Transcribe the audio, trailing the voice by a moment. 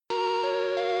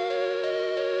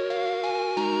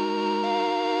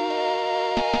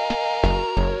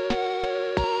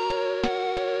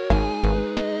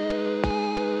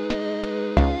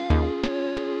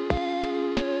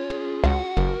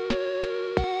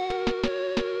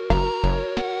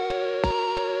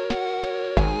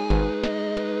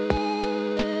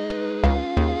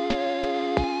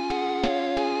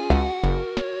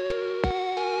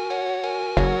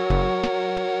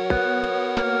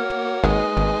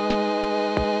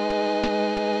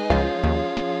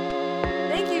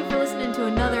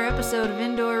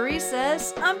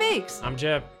I'm Beaks. I'm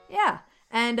Jeb. Yeah.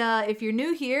 And if you're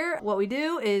new here, what we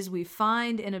do is we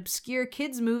find an obscure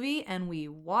kids movie and we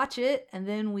watch it, and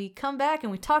then we come back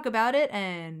and we talk about it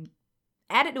and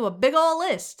add it to a big ol'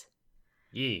 list.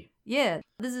 Yeah.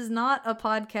 This is not a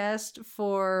podcast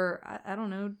for, I don't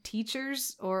know,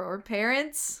 teachers or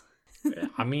parents.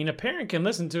 I mean, a parent can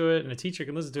listen to it and a teacher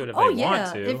can listen to it if they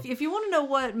want to. If you want to know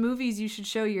what movies you should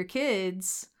show your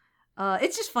kids,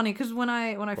 it's just funny because when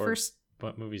I first...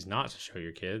 What movies not to show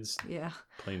your kids. Yeah.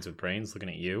 Planes with Brains looking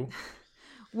at you.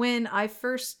 When I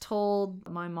first told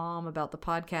my mom about the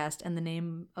podcast and the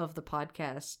name of the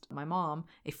podcast, my mom,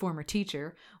 a former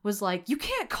teacher, was like, you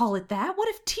can't call it that. What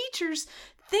if teachers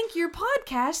think your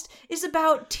podcast is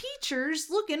about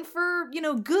teachers looking for,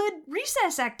 good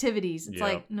recess activities? It's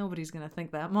like, nobody's going to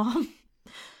think that, Mom.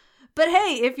 But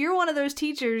hey, if you're one of those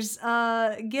teachers,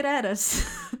 get at us.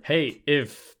 Hey,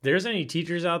 if there's any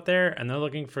teachers out there and they're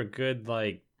looking for good,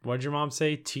 what did your mom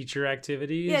say? Teacher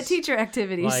activities? Yeah, teacher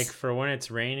activities. Like for when it's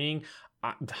raining,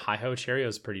 Hi-Ho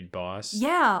Cheerio's pretty boss.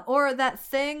 Yeah, or that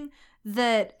thing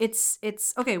that it's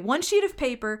okay, one sheet of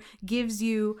paper gives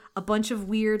you a bunch of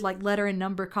weird letter and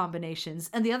number combinations,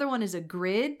 and the other one is a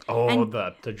grid. Oh, and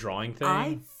the drawing thing?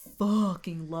 I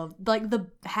fucking love the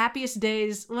happiest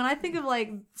days. When I think of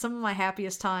some of my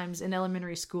happiest times in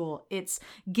elementary school, it's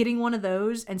getting one of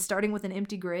those and starting with an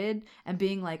empty grid and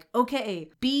being like, okay,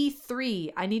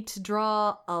 B3, I need to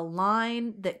draw a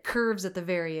line that curves at the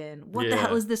very end. What the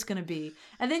hell is this gonna be?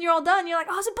 And then you're all done. You're like,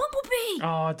 oh, it's a bumblebee.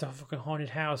 Oh, it's a fucking haunted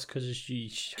house because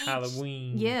it's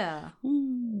Halloween. Yeah.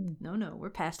 Ooh. No, we're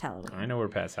past Halloween. I know we're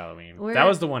past Halloween. That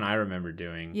was the one I remember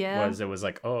doing. Yeah. It was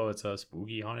like, oh, it's a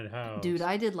spooky haunted house. Dude,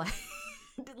 I did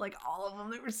all of them.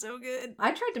 They were so good.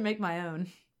 I tried to make my own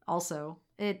also.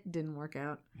 It didn't work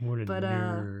out. What a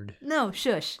nerd. No,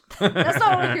 shush. That's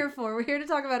not what we're here for. We're here to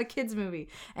talk about a kids movie.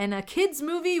 And a kids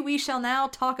movie we shall now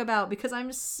talk about because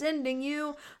I'm sending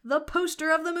you the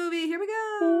poster of the movie. Here we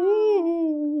go.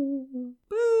 Ooh.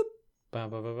 Boop. Bum,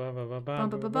 bum, bum, bum, bum, Bum,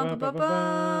 bum, bum, bum, bum, bum, bum,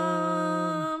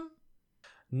 bum.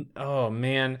 Oh,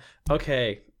 man.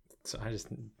 Okay. So I just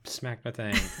smacked my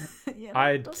thing.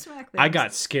 Yeah, don't smack things. I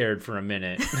got scared for a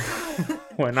minute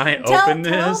when I opened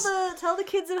this. Tell the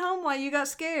kids at home why you got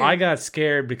scared. I got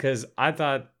scared because I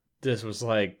thought this was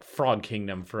like Frog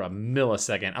Kingdom for a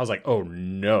millisecond. I was like, oh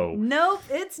no. Nope,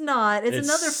 it's not. It's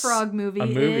another frog movie. A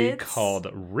movie called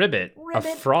Ribbit, a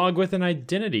frog with an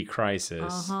identity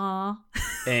crisis. Uh-huh.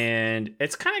 And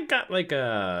it's kind of got like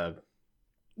a...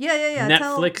 Yeah.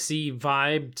 Netflixy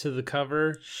vibe to the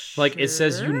cover. Sure. It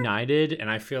says United, and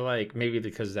I feel like maybe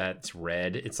because that's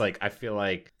red, it's I feel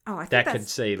like that could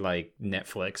say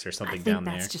Netflix or something down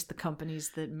there. I think that's just the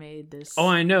companies that made this. Oh,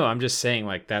 I know. I'm just saying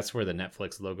that's where the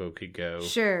Netflix logo could go.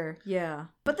 Sure, yeah.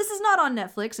 But this is not on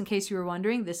Netflix, in case you were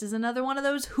wondering. This is another one of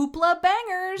those Hoopla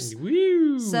bangers.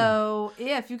 Woo! So,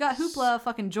 yeah, if you got Hoopla,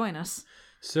 fucking join us.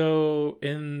 So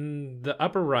in the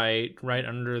upper right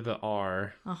under the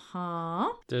R,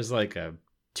 there's a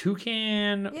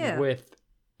toucan with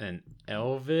an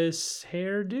Elvis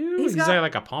hairdo. He's got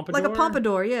like a pompadour. Like a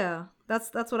pompadour, yeah.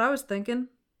 That's what I was thinking.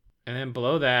 And then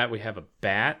below that we have a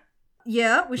bat.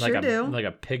 Yeah, we sure do. Like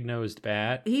a pig-nosed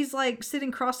bat. He's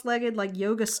sitting cross-legged,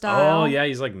 yoga style. Oh yeah,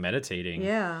 he's meditating.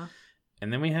 Yeah.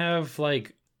 And then we have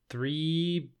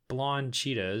 3 blonde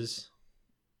cheetahs.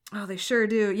 Oh, they sure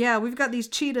do. Yeah, we've got these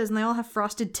cheetahs and they all have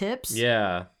frosted tips.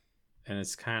 Yeah. And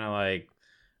it's kind of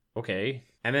okay.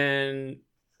 And then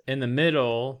in the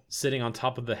middle, sitting on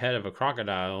top of the head of a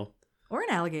crocodile. Or an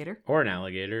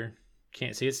alligator.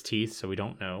 Can't see its teeth, so we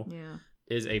don't know. Yeah.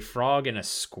 Is a frog and a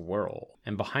squirrel.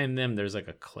 And behind them, there's a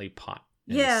clay pot.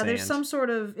 Yeah, there's some sort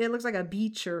of, it looks like a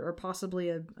beach or possibly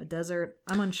a desert.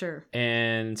 I'm unsure.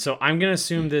 And so I'm going to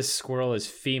assume this squirrel is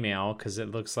female because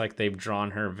it looks like they've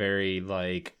drawn her very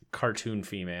cartoon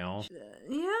female. Yeah,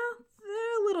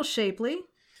 they're a little shapely.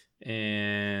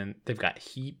 And they've got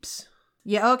heaps.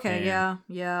 Yeah, okay,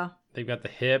 yeah. They've got the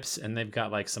hips and they've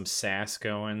got some sass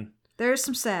going. There's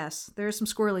some sass. There's some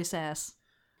squirrely sass.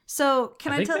 So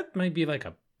I think that might be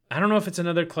I don't know if it's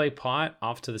another clay pot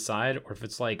off to the side or if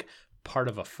it's part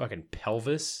of a fucking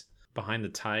pelvis behind the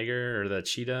tiger or the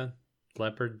cheetah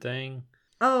leopard thing.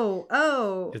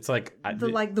 Oh. It's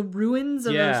the ruins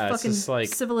of a fucking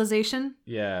civilization.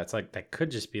 Yeah, it's that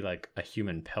could just be a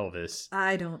human pelvis.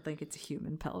 I don't think it's a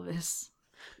human pelvis.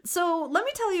 So let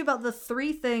me tell you about the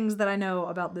 3 things that I know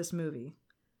about this movie.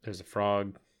 There's a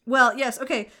frog. Well, yes,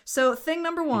 okay. So thing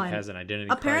number 1. He has an identity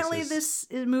apparently crisis.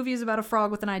 This movie is about a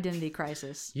frog with an identity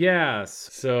crisis. Yes.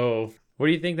 So what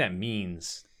do you think that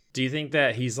means? Do you think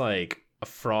that he's a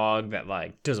frog that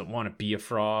doesn't want to be a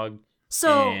frog?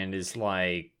 So and is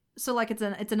So like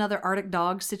it's another Arctic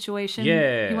dog situation.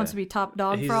 Yeah. He wants to be top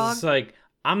dog He's frog. just like,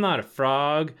 I'm not a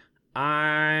frog.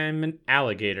 I'm an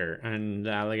alligator. And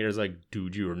the alligator's like,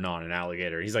 dude, you are not an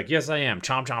alligator. He's like, yes, I am.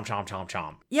 Chomp, chomp, chomp, chomp,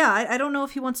 chomp. Yeah, I don't know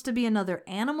if he wants to be another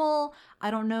animal.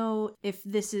 I don't know if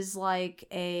this is like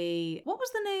what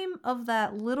was the name of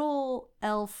that little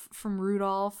elf from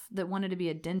Rudolph that wanted to be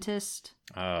a dentist?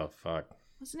 Oh, fuck.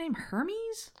 What's his name?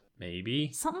 Hermes?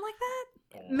 Maybe. Something like that?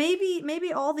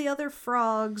 Maybe all the other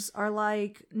frogs are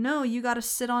like, no, you got to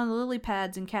sit on lily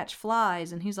pads and catch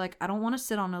flies. And he's like, I don't want to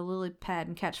sit on a lily pad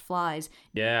and catch flies.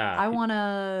 Yeah. I want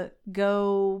to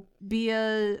go be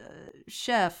a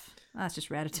chef. That's just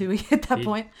Ratatouille at that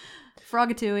point.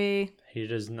 Frogatouille. He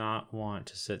does not want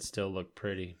to sit still, look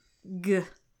pretty. Gah.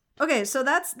 Okay, so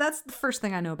that's the first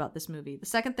thing I know about this movie. The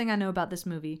second thing I know about this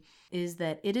movie is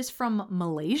that it is from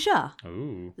Malaysia.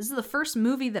 Ooh. This is the first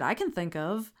movie that I can think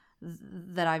of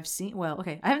that I've seen. Well,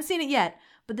 okay, I haven't seen it yet,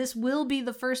 but this will be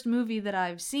the first movie that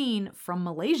I've seen from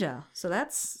Malaysia. So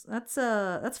that's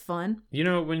fun. You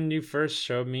know, when you first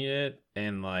showed me it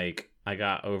and like I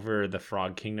got over the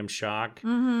Frog Kingdom shock,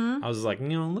 I was like, it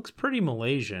looks pretty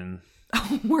Malaysian.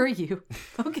 Were you?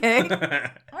 Okay.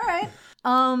 All right.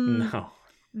 No.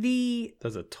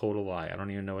 That's a total lie. I don't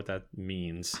even know what that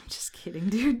means. I'm just kidding,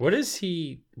 dude. What is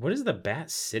the bat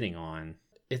sitting on?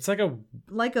 It's like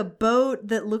a boat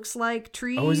that looks like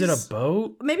trees. Oh, is it a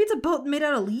boat? Maybe it's a boat made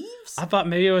out of leaves? I thought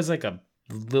maybe it was like a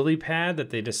lily pad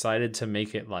that they decided to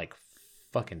make it like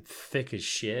fucking thick as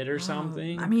shit or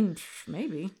something. I mean,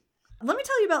 maybe. Let me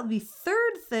tell you about the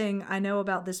third thing I know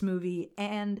about this movie,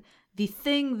 and the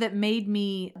thing that made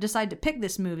me decide to pick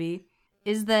this movie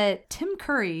is that Tim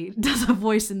Curry does a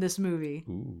voice in this movie.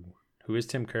 Ooh. Who is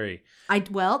Tim Curry?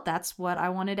 Well, that's what I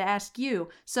wanted to ask you.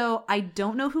 So I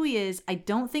don't know who he is. I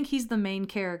don't think he's the main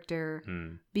character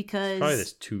because probably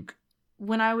this Took.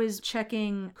 When I was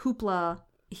checking Hoopla,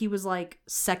 he was like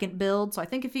second build. So I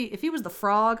think if he was the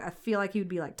frog, I feel like he would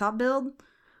be like top build.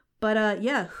 But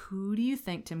yeah, who do you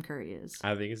think Tim Curry is?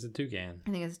 I think it's a toucan.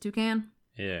 I think it's a toucan.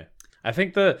 Yeah, I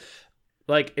think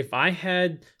if I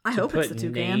had to put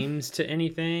names to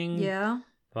anything, yeah.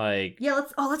 Like, yeah,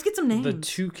 let's get some names. The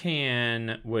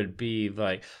toucan would be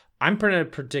like, I'm gonna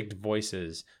predict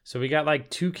voices. So we got like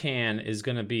toucan is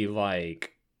gonna be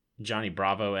like Johnny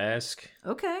Bravo-esque.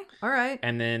 Okay, all right.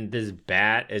 And then this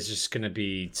bat is just gonna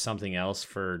be something else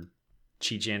for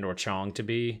Cheech or Chong to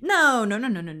be. No.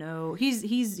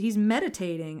 He's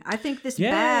meditating. I think this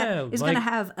bat is gonna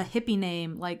have a hippie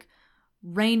name like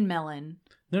Rain Melon.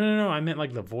 No. I meant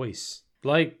like the voice,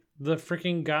 like the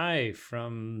freaking guy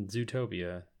from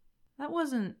Zootopia. That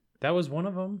was one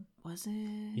of them. Was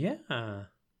it? Yeah.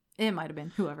 It might have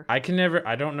been. Whoever. I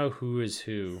don't know who is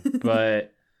who,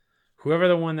 but whoever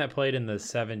the one that played in the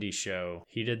 70s show,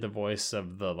 he did the voice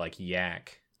of the like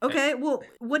yak. Okay, well,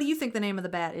 what do you think the name of the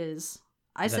bat is?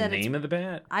 The name of the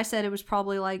bat? I said it was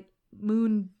probably like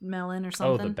Moon Melon or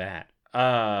something. Oh, the bat.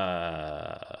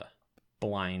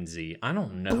 Blindsy. I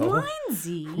don't know.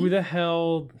 Blindsy? Who the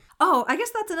hell? Oh, I guess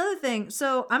that's another thing.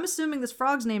 So I'm assuming this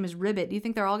frog's name is Ribbit. Do you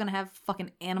think they're all going to have fucking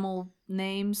animal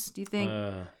names? Do you think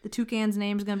the toucan's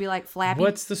name is going to be like Flappy?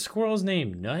 What's the squirrel's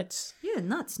name? Nuts? Yeah,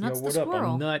 Nuts. Nuts Yo, the squirrel.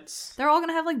 Up? I'm Nuts. They're all going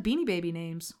to have like Beanie Baby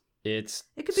names. It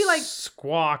could be like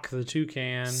Squawk the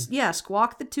toucan. Yeah,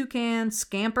 Squawk the toucan,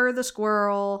 Scamper the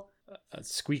squirrel,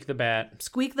 Squeak the bat.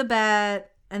 Squeak the bat,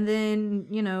 and then,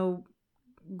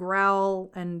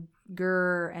 Growl and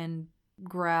Grr and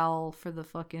Growl for the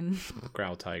fucking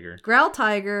Growl Tiger. Growl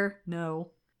Tiger,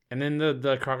 no. And then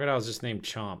the crocodile is just named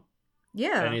Chomp.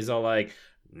 Yeah. And he's all like,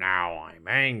 now I'm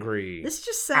angry. This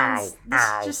just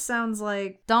sounds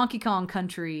like Donkey Kong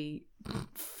Country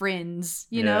friends,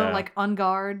 like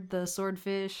Ungard, the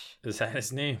swordfish. Is that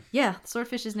his name? Yeah, the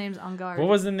swordfish's name's Ungard. What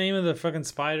was the name of the fucking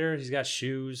spider? He's got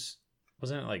shoes.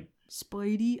 Wasn't it like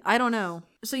Spidey? I don't know.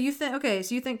 So you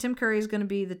think Tim Curry is going to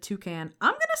be the toucan.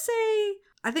 I'm going to say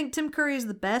I think Tim Curry is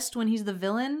the best when he's the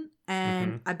villain,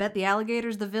 and I bet the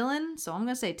alligator's the villain, so I'm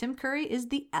going to say Tim Curry is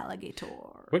the alligator.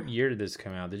 What year did this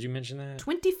come out? Did you mention that?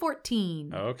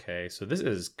 2014. Okay, so this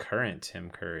is current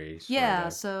Tim Curry. Yeah,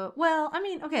 so, well, I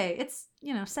mean, okay, it's,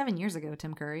 7 years ago,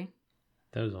 Tim Curry.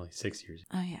 That was only 6 years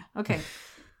ago. Oh, yeah, okay.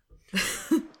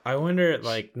 I wonder,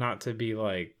 not to be,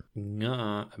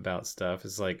 about stuff,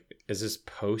 is this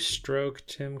post-stroke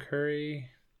Tim Curry?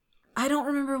 I don't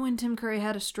remember when Tim Curry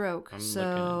had a stroke,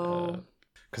 so...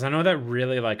 Because I know that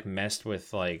really, messed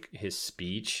with, his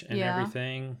speech and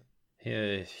everything.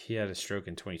 He had a stroke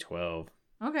in 2012.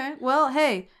 Okay, well,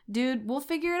 hey, dude, we'll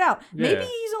figure it out. Yeah. Maybe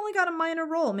he's only got a minor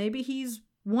role. Maybe he's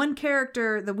one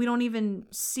character that we don't even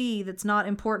see that's not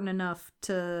important enough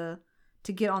to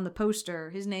to get on the poster.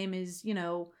 His name is,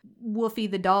 Woofy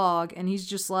the dog. And he's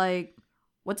just like,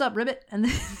 what's up, Ribbit? And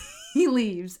then he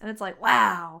leaves. And it's like,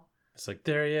 wow. It's like,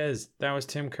 there he is. That was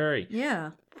Tim Curry.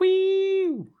 Yeah.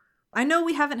 Whee! I know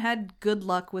we haven't had good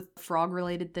luck with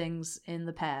frog-related things in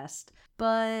the past.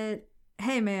 But,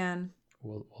 hey, man.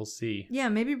 We'll see. Yeah,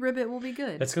 maybe Ribbit will be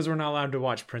good. That's because we're not allowed to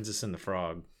watch Princess and the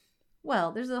Frog.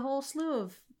 Well, there's a whole slew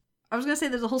of... I was going to say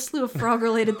there's a whole slew of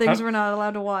frog-related things we're not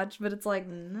allowed to watch, but it's like,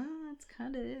 no, that's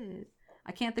kind of it.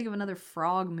 I can't think of another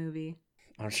frog movie.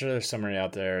 I'm sure there's somebody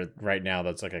out there right now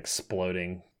that's like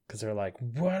exploding because they're like,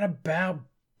 what about...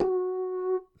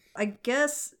 I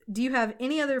guess, do you have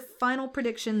any other final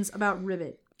predictions about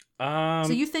Ribbit? So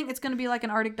you think it's going to be like an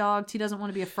Arctic dog? He doesn't want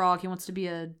to be a frog. He wants to be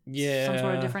some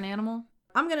sort of different animal?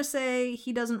 I'm going to say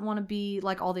he doesn't want to be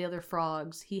like all the other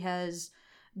frogs. He has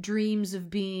dreams of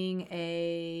being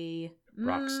a...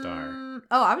 rock star.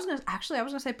 I was going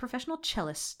to say professional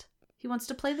cellist. He wants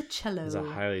to play the cello. It's a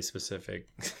highly specific...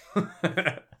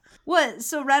 What?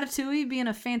 So Ratatouille being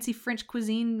a fancy French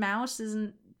cuisine mouse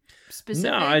isn't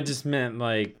specific? No, I just meant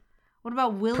like... What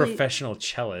about Willy? Professional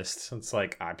cellist. It's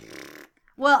like...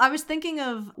 Well, I was thinking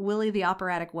of Willy the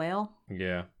operatic whale.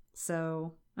 Yeah.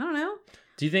 So, I don't know.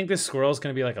 Do you think this squirrel's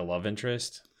going to be like a love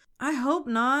interest? I hope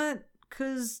not,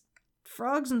 because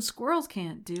frogs and squirrels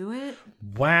can't do it.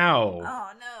 Wow.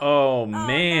 Oh, no. Oh,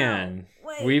 man. No.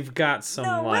 Wait. We've got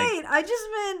some wait. I just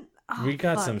meant... Oh, we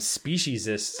got some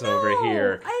speciesists over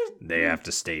here. They have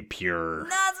to stay pure.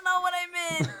 That's not what I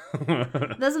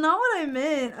meant. That's not what I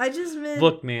meant. I just meant...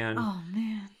 Look, man. Oh,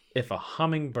 man. If a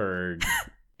hummingbird...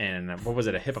 And what was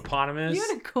it? A hippopotamus?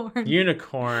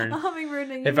 Unicorn. A hummingbird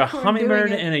and a unicorn. If a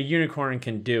hummingbird and a unicorn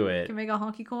can do it, can make a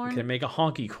honky corn. Can make a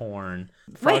honky corn.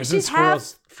 Wait, she's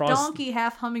half donkey,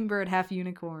 half hummingbird, half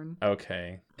unicorn.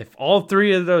 Okay. If all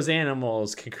three of those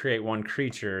animals can create one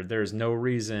creature, there's no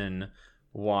reason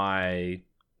why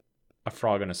a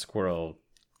frog and a squirrel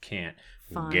can't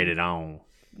get it on.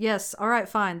 Yes. All right.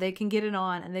 Fine. They can get it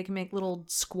on, and they can make little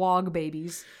squog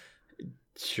babies.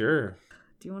 Sure.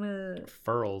 Do you want to...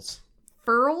 Furls?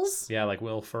 Yeah, like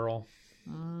Will Ferrell.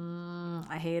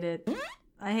 I hate it.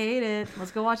 Let's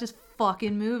go watch this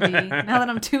fucking movie now that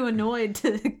I'm too annoyed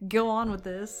to go on with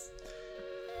this.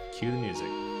 Cue the music.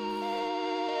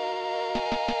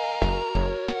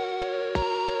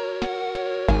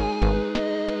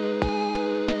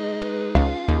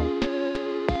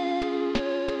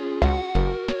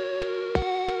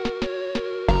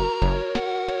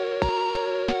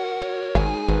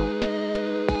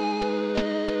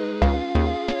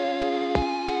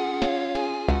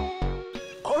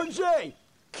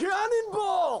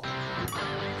 Cannonball!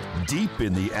 Deep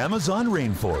in the Amazon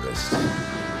rainforest.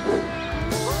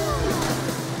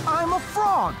 I'm a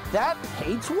frog that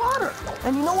hates water.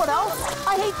 And you know what else?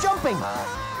 I hate jumping.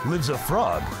 Lives a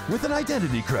frog with an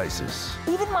identity crisis.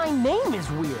 Even my name is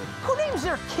weird. Who names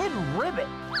their kid Ribbit?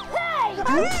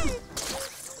 Hey!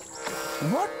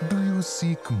 What do you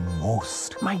seek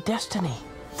most? My destiny.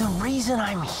 The reason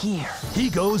I'm here. He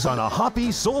goes on a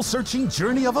hoppy, soul-searching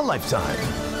journey of a lifetime.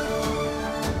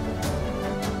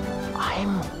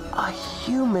 I'm a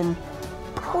human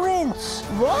prince.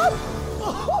 What?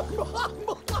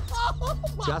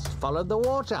 Just follow the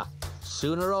water.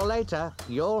 Sooner or later,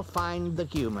 you'll find the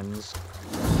humans.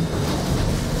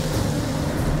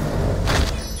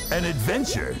 An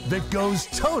adventure that goes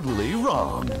totally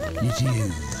wrong. It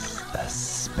is a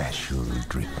special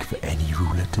drink for any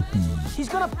ruler to be. He's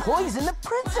gonna poison the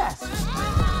princess.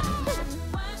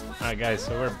 All right, guys,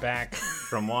 so we're back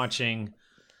from watching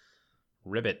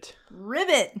Ribbit.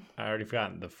 I already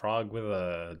forgot the frog with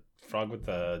a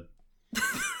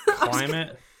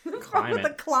climate. Frog with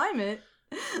a climate.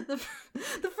 The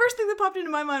first thing that popped into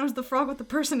my mind was the frog with the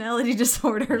personality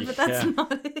disorder, but that's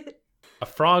not it. A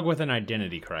frog with an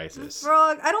identity crisis.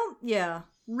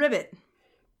 Ribbit.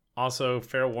 Also,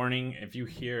 fair warning, if you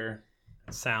hear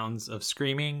sounds of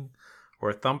screaming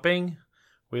or thumping,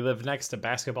 we live next to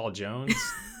Basketball Jones,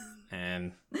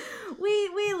 and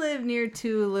we live near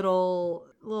two little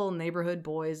neighborhood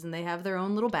boys, and they have their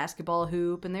own little basketball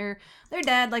hoop, and their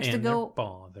dad likes to go.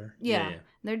 Yeah,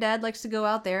 their dad likes to go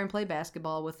out there and play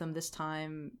basketball with them this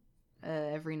time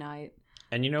every night.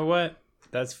 And you know what?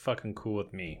 That's fucking cool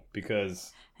with me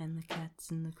because. And the cat's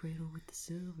in the cradle with the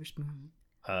silver spoon.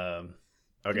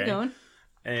 Okay. Keep going.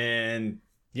 And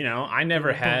you know, I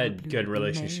never had good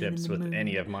relationships with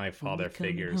any of my father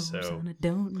figures, so I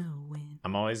don't know when.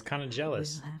 I'm always kind of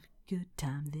jealous. We'll have a good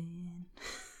time then.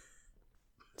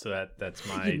 So that's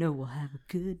my. We'll have a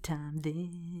good time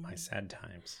then. My sad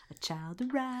times. A child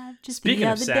arrived just Speaking the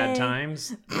of other sad day.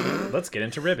 times, let's get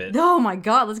into Ribbit. Oh my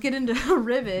God, let's get into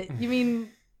Ribbit. You mean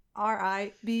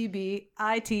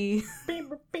R-I-B-B-I-T.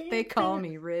 They call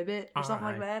me Ribbit or something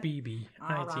like that.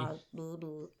 R-I-B-B-I-T.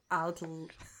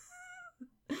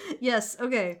 Yes,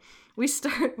 okay. We're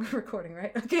recording,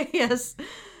 right? Okay, yes.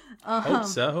 Hope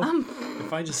so.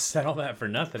 If I just said all that for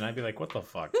nothing, I'd be like, what the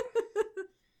fuck?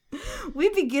 We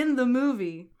begin the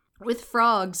movie with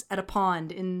frogs at a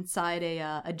pond inside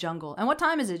a jungle. And what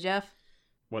time is it, Jeff?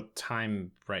 What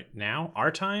time right now? Our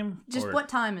time? Just what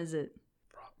time is it?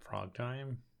 Frog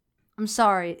time? I'm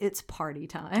sorry, it's party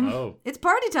time. Oh. It's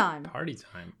party time. Party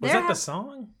time. Was that the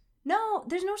song? No,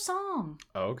 there's no song.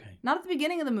 Oh, okay. Not at the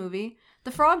beginning of the movie.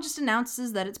 The frog just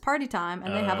announces that it's party time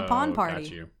and they have a pond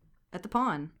party at the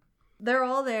pond. They're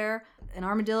all there. An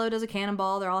armadillo does a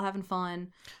cannonball. They're all having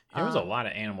fun. There was a lot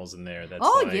of animals in there. That's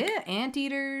yeah.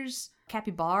 Anteaters,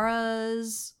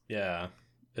 capybaras. Yeah.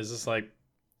 It's just like,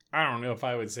 I don't know if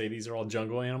I would say these are all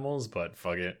jungle animals, but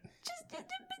fuck it.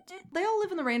 They all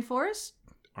live in the rainforest.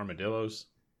 Armadillos.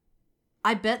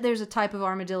 I bet there's a type of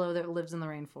armadillo that lives in the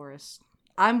rainforest.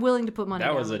 I'm willing to put money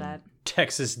down on that. That was a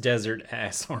Texas desert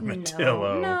ass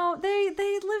armadillo. No, they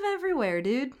live everywhere,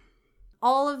 dude.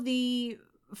 All of the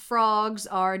frogs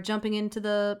are jumping into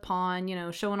the pond,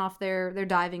 showing off their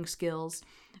diving skills.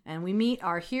 And we meet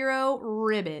our hero,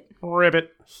 Ribbit.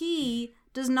 Ribbit. He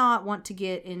does not want to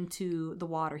get into the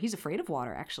water. He's afraid of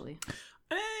water, actually.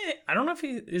 I don't know if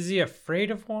is he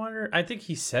afraid of water? I think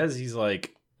he says he's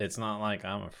like, it's not like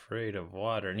I'm afraid of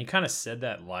water. And he kind of said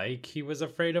that like he was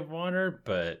afraid of water,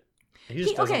 but he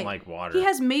just doesn't like water. He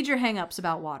has major hang-ups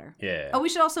about water. Yeah. Oh, we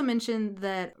should also mention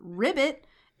that Ribbit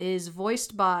is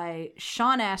voiced by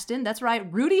Sean Astin. That's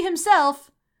right, Rudy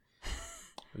himself.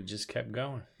 Who just kept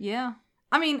going. Yeah.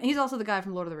 I mean, he's also the guy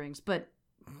from Lord of the Rings, but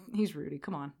he's Rudy.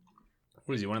 Come on.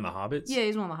 What is he, one of the hobbits? Yeah,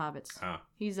 he's one of the hobbits. Oh.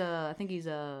 He's I think he's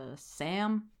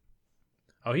Sam.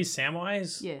 Oh, he's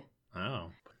Samwise? Yeah.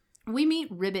 Oh. We meet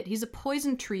Ribbit. He's a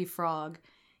poison tree frog.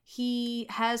 He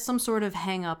has some sort of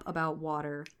hang-up about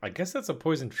water. I guess that's a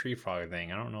poison tree frog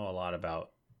thing. I don't know a lot about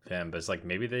them, but it's like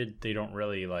maybe they don't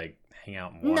really like hang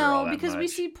out in water all that because much. we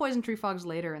see poison tree frogs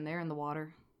later and they're in the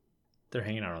water. They're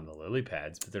hanging out on the lily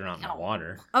pads, but they're not in the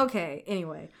water. Okay,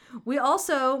 anyway. We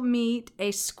also meet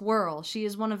a squirrel. She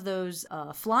is one of those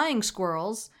flying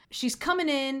squirrels. She's coming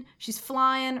in, she's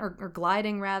flying, or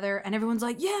gliding rather, and everyone's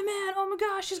like, yeah, man, oh my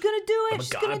gosh, she's gonna do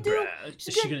it. Oh my God, Brad.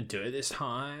 Is she gonna do it this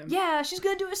time? Yeah, she's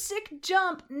gonna do a sick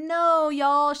jump. No,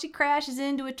 y'all, she crashes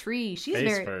into a tree.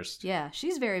 Face first. Yeah,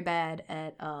 she's very bad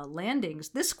at landings.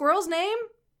 This squirrel's name?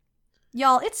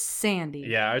 Y'all, it's Sandy.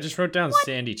 Yeah, I just wrote down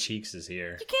Sandy Cheeks is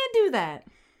here. You can't do that.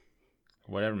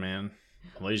 Whatever, man.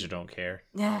 Malaysia don't care.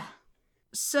 Yeah.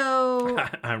 So...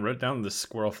 I wrote down the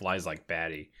squirrel flies like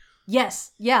Batty.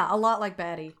 Yes. Yeah, a lot like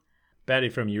Batty. Batty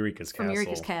from Eureka's Castle. From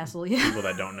Eureka's Castle, yeah. People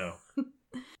that don't know.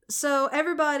 So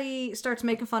everybody starts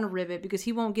making fun of Ribbit because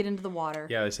he won't get into the water.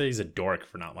 Yeah, they say he's a dork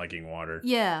for not liking water.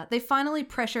 Yeah, they finally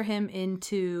pressure him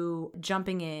into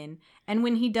jumping in. And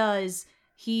when he does...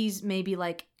 He's maybe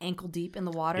like ankle deep in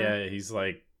the water. Yeah, he's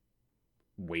like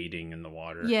wading in the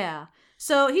water. Yeah.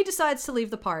 So he decides to leave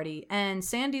the party, and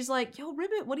Sandy's like, "Yo,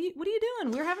 Ribbit, what are you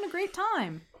doing? We're having a great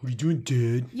time." What are you doing,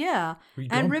 dude? Yeah.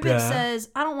 And Ribbit says,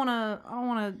 "I don't want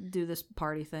to do this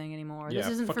party thing anymore. Yeah,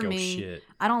 this isn't fuck for your me. shit.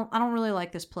 I don't really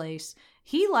like this place."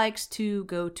 He likes to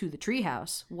go to the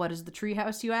treehouse. What is the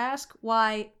treehouse, you ask?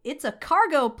 Why, it's a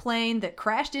cargo plane that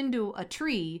crashed into a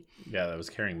tree. Yeah, that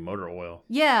was carrying motor oil.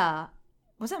 Yeah.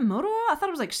 Was that motor oil? I thought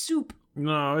it was like soup.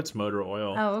 No, it's motor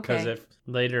oil. Oh, okay. Because if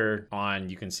later on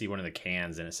you can see one of the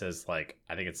cans and it says like,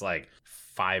 I think it's like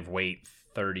 5 weight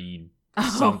 30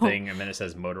 something, and then it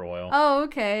says motor oil. Oh,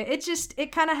 okay.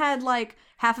 It kind of had like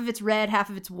half of it's red, half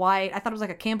of it's white. I thought it was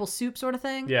like a Campbell's soup sort of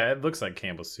thing. Yeah, it looks like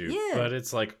Campbell's soup, yeah. But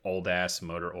it's like old ass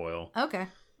motor oil. Okay,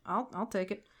 I'll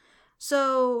take it.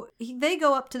 So they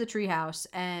go up to the treehouse,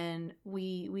 and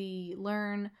we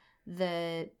learn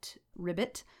that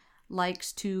Ribbit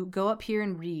likes to go up here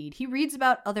and read. He reads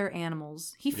about other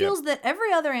animals. He feels that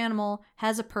every other animal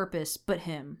has a purpose but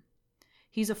him.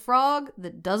 He's a frog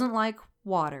that doesn't like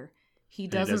water. He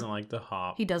doesn't like to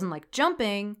hop. He doesn't like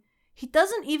jumping. He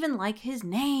doesn't even like his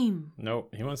name.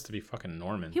 Nope, he wants to be fucking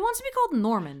Norman. He wants to be called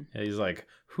Norman. Yeah, he's like,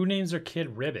 who names their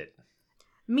kid Ribbit?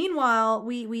 Meanwhile,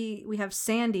 we have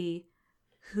Sandy,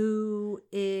 who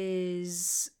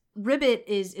is... Ribbit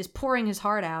is pouring his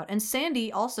heart out, and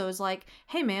Sandy also is like,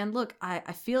 hey man, look, I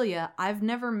feel ya. I've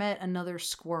never met another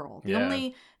squirrel. The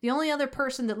only other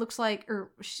person that looks like,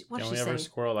 or what did she say? The only other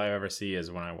squirrel I ever see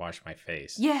is when I wash my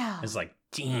face. Yeah. It's like,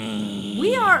 dang.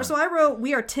 So I wrote,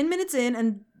 we are 10 minutes in,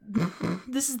 and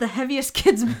This is the heaviest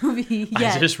kids movie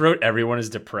yet. I just wrote everyone is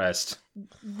depressed.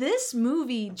 This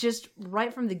movie, just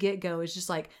right from the get-go, is just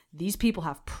like, these people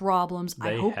have problems.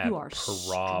 I hope you are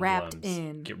strapped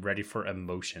in. Get ready for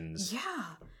emotions. Yeah.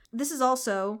 This is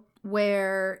also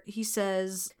where he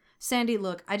says, Sandy,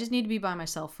 look, I just need to be by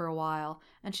myself for a while.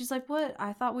 And she's like, what?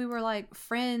 I thought we were like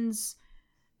friends.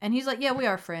 And he's like, yeah, we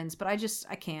are friends, but I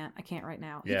can't right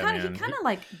now. Yeah, he kind of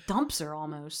like dumps her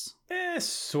almost.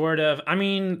 Sort of. I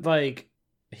mean, like,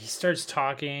 he starts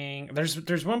talking.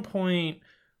 There's one point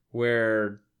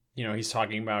where, you know, he's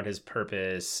talking about his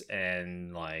purpose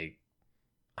and, like,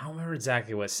 I don't remember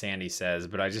exactly what Sandy says,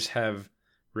 but I just have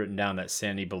written down that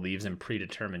Sandy believes in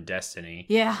predetermined destiny.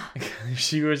 Yeah.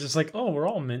 She was just like, oh, we're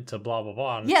all meant to blah, blah,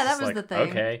 blah. And yeah, that was like, the thing.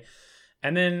 Okay.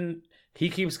 And then he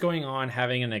keeps going on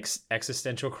having an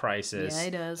existential crisis. Yeah, he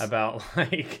does. About,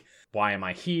 like, why am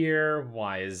I here?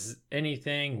 Why is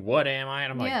anything? What am I?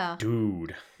 And I'm like,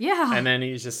 dude. Yeah. And then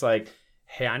he's just like,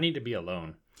 hey, I need to be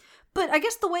alone. But I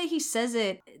guess the way he says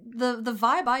it, the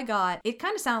vibe I got, it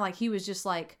kind of sounded like he was just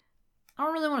like, I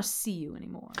don't really want to see you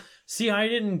anymore. See, I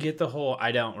didn't get the whole,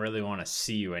 I don't really want to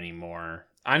see you anymore.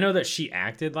 I know that she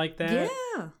acted like that.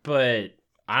 Yeah. But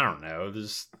I don't know.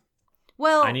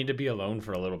 Well, I need to be alone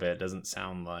for a little bit. It doesn't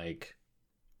sound like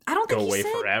I don't think go he away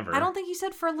said, forever. I don't think he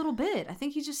said for a little bit. I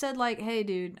think he just said like, hey,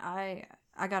 dude, I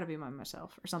got to be by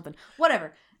myself or something.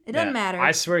 Whatever. It doesn't matter.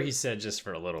 I swear he said just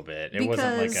for a little bit. It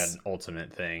wasn't like an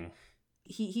ultimate thing.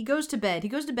 He goes to bed. He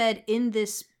goes to bed in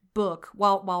this book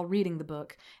while reading the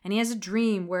book, and he has a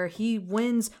dream where he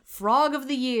wins Frog of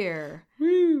the Year.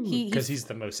 Because he's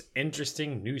the most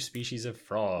interesting new species of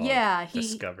frog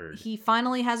discovered. He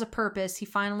finally has a purpose. He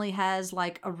finally has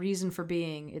like a reason for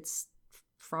being. It's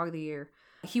Frog of the Year.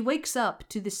 He wakes up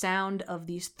to the sound of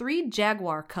these 3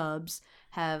 jaguar cubs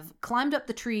have climbed up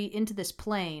the tree into this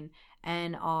plane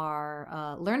and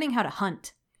are learning how to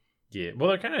hunt. Yeah, well,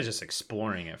 they're kind of just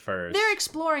exploring at first. They're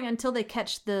exploring until they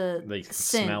catch the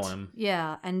scent. Smell him.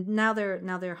 Yeah, and now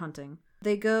they're hunting.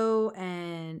 They go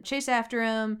and chase after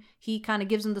him. He kind of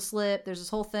gives them the slip. There's this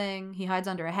whole thing. He hides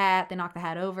under a hat. They knock the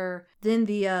hat over. Then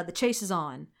the chase is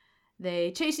on.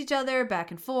 They chase each other back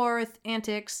and forth.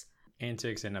 Antics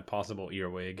and a possible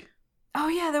earwig. Oh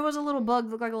yeah, there was a little bug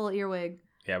that looked like a little earwig.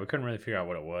 Yeah, we couldn't really figure out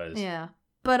what it was. Yeah,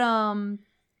 but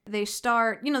they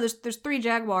start, you know, there's 3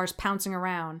 jaguars pouncing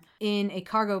around in a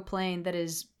cargo plane that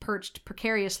is perched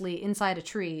precariously inside a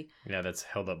tree. Yeah, that's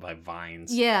held up by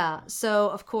vines. Yeah, so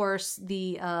of course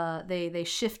they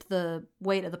shift the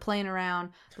weight of the plane around.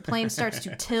 The plane starts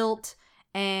to tilt,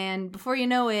 and before you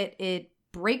know it, it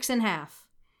breaks in half,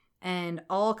 and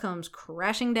all comes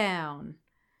crashing down.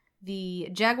 The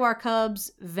jaguar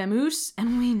cubs vamoose,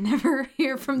 and we never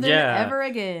hear from them ever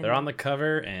again. They're on the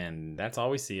cover, and that's all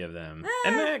we see of them.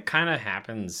 And that kind of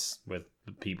happens with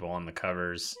the people on the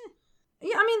covers.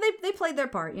 Yeah, I mean, they played their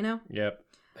part, you know? Yep.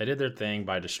 They did their thing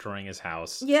by destroying his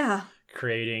house. Yeah.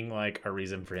 Creating, like, a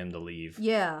reason for him to leave.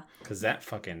 Yeah. Because that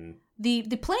fucking... The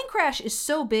plane crash is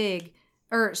so big,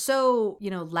 or so,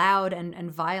 you know, loud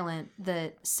and violent,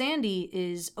 that Sandy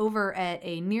is over at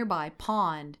a nearby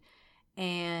pond.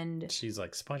 And she's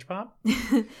like, SpongeBob?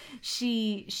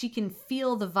 she can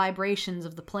feel the vibrations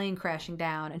of the plane crashing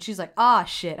down, and she's like, ah,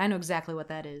 shit, I know exactly what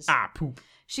that is. Ah, poop.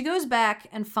 She goes back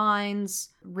and finds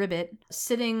Ribbit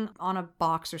sitting on a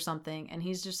box or something, and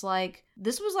he's just like,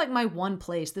 this was like my one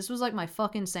place. This was like my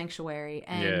fucking sanctuary,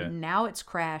 and now it's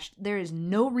crashed. There is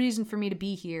no reason for me to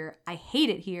be here. I hate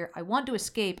it here. I want to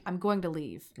escape. I'm going to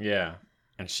leave. Yeah.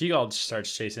 And she all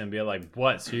starts chasing him and be like,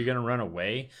 what? So you're going to run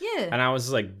away? Yeah. And I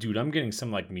was like, dude, I'm getting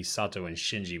some like Misato and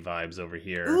Shinji vibes over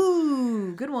here.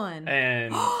 Ooh, good one.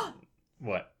 And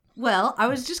what? Well, I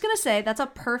was just going to say that's a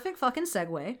perfect fucking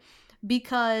segue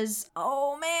because,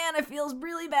 oh man, it feels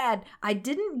really bad. I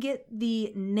didn't get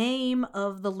the name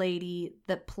of the lady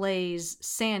that plays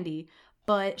Sandy,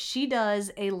 but she does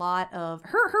a lot of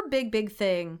her big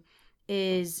thing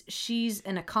is she's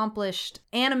an accomplished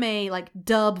anime like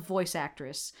dub voice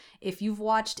actress. If you've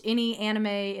watched any anime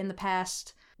in the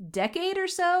past decade or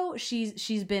so,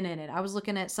 she's been in it. I was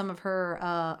looking at some of her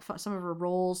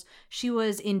roles. She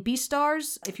was in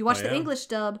Beastars. If you watch the English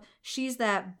dub, she's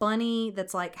that bunny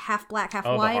that's like half black, half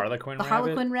white. The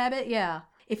Harlequin rabbit, yeah.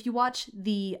 If you watch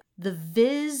the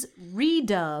Viz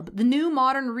redub, the new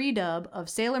modern redub of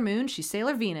Sailor Moon, she's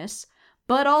Sailor Venus,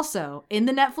 but also in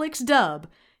the Netflix dub,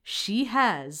 she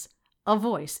has a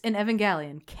voice in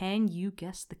Evangelion. Can you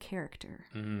guess the character?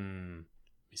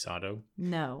 Misato?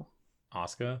 No.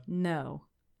 Asuka? No.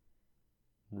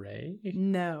 Rei?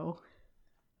 No.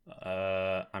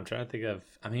 I'm trying to think of...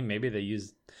 I mean, maybe they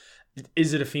use...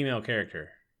 Is it a female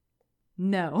character?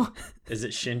 No. Is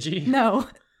it Shinji? No.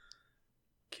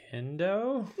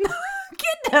 Kendo?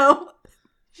 Kendo!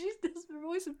 She does the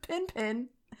voice of Pin.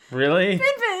 Really?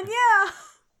 Pin, yeah.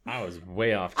 I was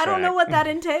way off track. I don't know what that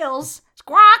entails.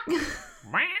 Squawk!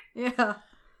 Yeah.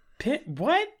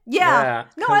 What? Yeah.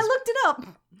 No, I looked it up.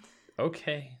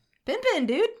 Okay. Pin,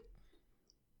 dude.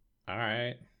 All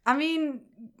right. I mean,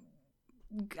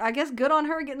 I guess good on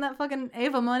her getting that fucking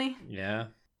Ava money. Yeah.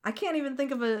 I can't even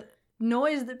think of a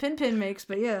noise that Pin makes,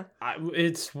 but yeah.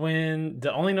 It's when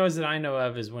the only noise that I know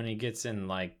of is when he gets in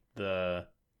like the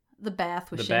bath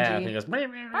with Shinji. Bath. He goes.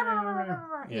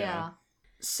 Yeah.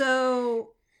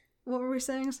 So, what were we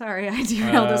saying? Sorry, I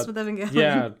derailed us with Evangelion.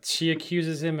 Yeah, she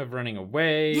accuses him of running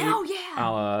away. Oh yeah. A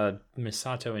la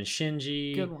Misato and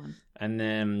Shinji. Good one. And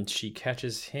then she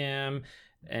catches him,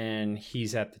 and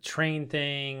he's at the train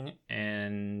thing,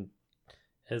 and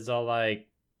is all like,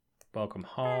 "Welcome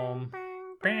home."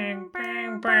 Bang,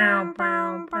 bang, bang,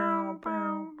 bang, bang,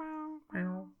 bang,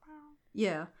 bang.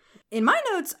 Yeah. In my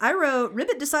notes, I wrote,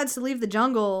 Ribbit decides to leave the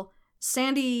jungle.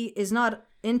 Sandy is not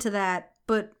into that,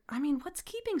 but, I mean, what's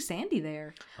keeping Sandy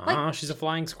there? Like, she's a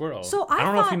flying squirrel. So I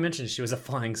don't know if you mentioned she was a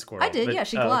flying squirrel. I did, yeah,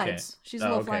 she glides. Okay. She's a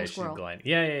little flying squirrel.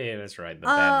 Yeah, that's right. The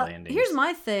bad landings. Here's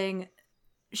my thing.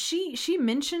 She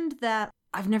mentioned that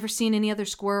I've never seen any other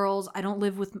squirrels. I don't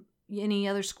live with any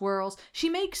other squirrels. She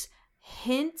makes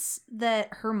hints that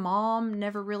her mom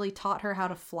never really taught her how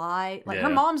to fly. Like,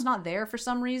 her mom's not there for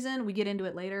some reason. We get into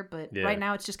it later, but right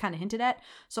now it's just kind of hinted at.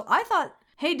 So I thought,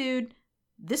 hey, dude,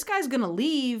 this guy's gonna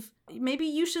leave. Maybe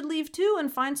you should leave too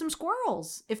and find some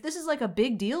squirrels. If this is like a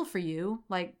big deal for you,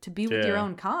 like to be with your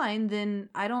own kind, then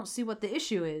I don't see what the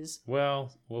issue is.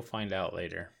 Well, we'll find out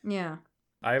later. Yeah.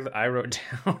 I wrote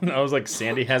down, I was like,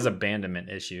 Sandy has abandonment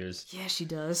issues. Yeah, she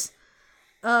does.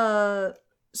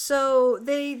 So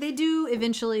they do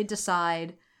eventually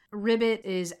decide Ribbit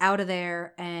is out of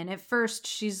there, and at first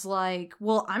she's like,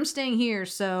 well, I'm staying here,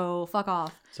 so fuck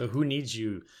off. So who needs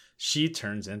you? She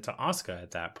turns into Asuka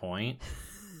at that point.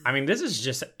 I mean, this is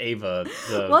just Ava.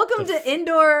 Welcome to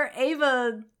Indoor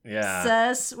Ava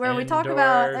Cess, where we talk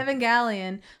about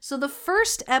Evangelion. So the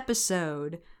first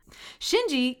episode,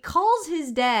 Shinji calls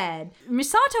his dad.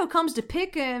 Misato comes to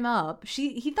pick him up.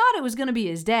 He thought it was going to be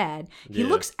his dad. He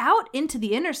looks out into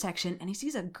the intersection and he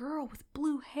sees a girl with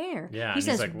blue hair. Yeah, he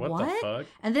says, he's like, what the fuck?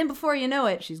 And then before you know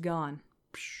it, she's gone.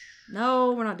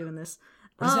 No, we're not doing this.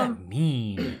 What does that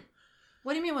mean?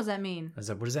 What do you mean, what does that mean? I was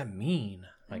like, what does that mean?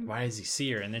 Like, why does he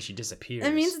see her and then she disappears?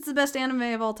 It means it's the best anime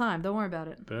of all time. Don't worry about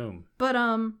it. Boom. But,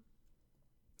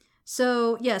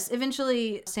 so, yes,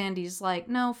 eventually Sandy's like,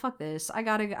 no, fuck this. I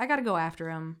gotta go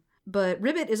after him. But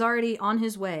Ribbit is already on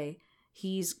his way.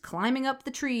 He's climbing up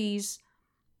the trees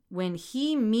when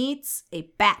he meets a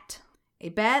bat. A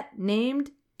bat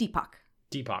named Deepak.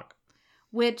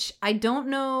 Which I don't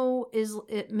know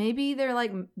maybe they're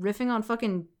like riffing on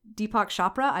fucking Deepak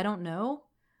Chopra. I don't know.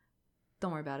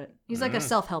 Don't worry about it. He's like a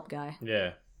self-help guy.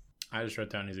 Yeah. I just wrote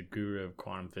down he's a guru of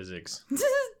quantum physics.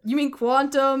 You mean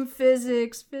quantum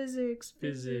physics.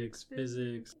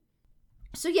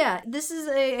 So yeah, this is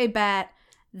a bat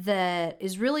that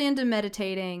is really into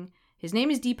meditating. His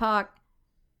name is Deepak.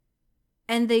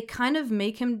 And they kind of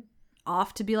make him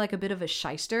off to be like a bit of a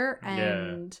shyster.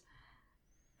 And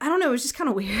I don't know, it was just kind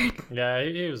of weird. Yeah,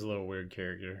 he was a little weird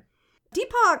character.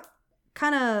 Deepak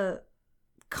kind of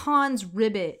cons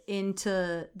Ribbit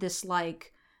into this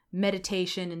like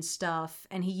meditation and stuff,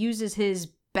 and he uses his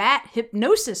bat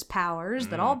hypnosis powers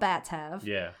that all bats have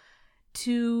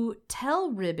to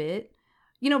tell Ribbit,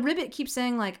 Ribbit keeps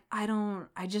saying like, I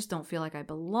just don't feel like I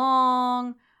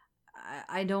belong.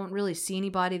 I don't really see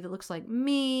anybody that looks like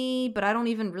me, but I don't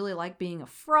even really like being a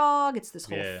frog. It's this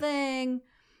whole thing.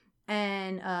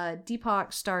 And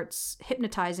Deepak starts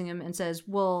hypnotizing him and says,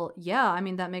 well, yeah, I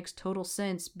mean, that makes total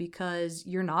sense because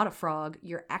you're not a frog.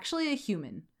 You're actually a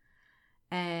human.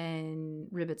 And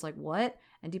Ribbit's like, what?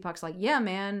 And Deepak's like, yeah,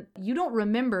 man, you don't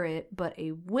remember it, but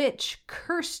a witch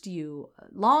cursed you a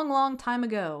long, long time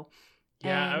ago.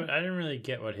 Yeah, I didn't really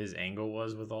get what his angle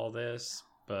was with all this,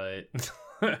 but...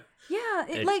 Yeah,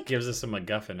 it gives us a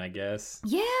MacGuffin, I guess.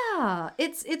 Yeah,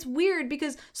 it's weird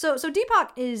because so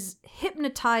Deepak is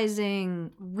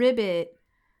hypnotizing Ribbit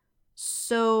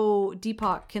so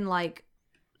Deepak can like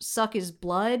suck his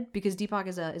blood because Deepak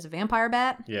is a vampire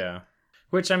bat. Yeah,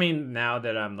 which I mean, now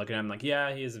that I'm looking, I'm like,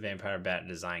 yeah, he is a vampire bat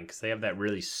design because they have that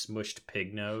really smushed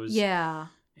pig nose. Yeah,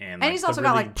 and he's also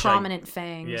got like prominent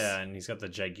fangs. Yeah, and he's got the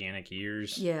gigantic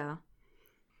ears. Yeah.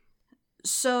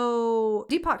 So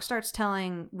Deepak starts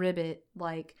telling Ribbit,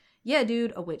 like, yeah,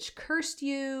 dude, a witch cursed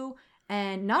you,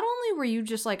 And not only were you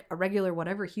just like a regular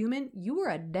whatever human, you were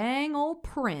a dang old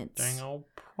prince. Dang old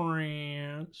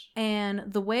prince. And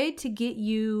the way to get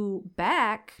you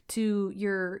back to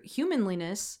your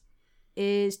humanliness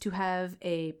is to have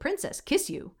a princess kiss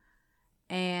you.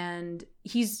 And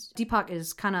Deepak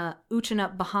is kind of ooching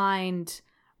up behind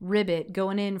Ribbit,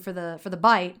 going in for the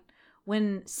bite,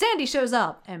 when Sandy shows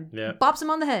up and bops him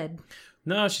on the head.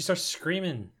 No, she starts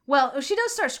screaming. Well, she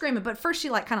does start screaming, but first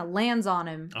she like kind of lands on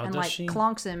him and like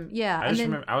clonks him. Yeah. I just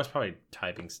remember I was probably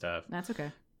typing stuff. That's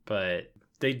okay. But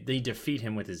they defeat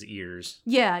him with his ears.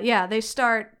 Yeah.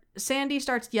 Sandy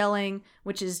starts yelling,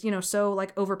 which is, so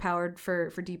like overpowered for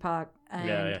Deepak. And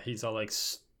yeah. He's all like,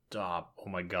 stop. Oh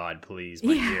my God, please,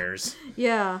 my ears.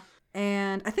 Yeah.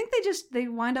 And I think they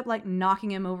wind up like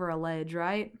knocking him over a ledge,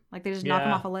 right? Like they just knock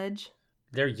him off a ledge.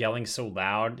 They're yelling so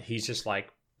loud, he's just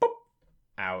like, boop,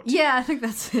 out. Yeah, I think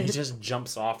that's it. He just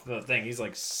jumps off the thing. He's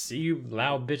like, see you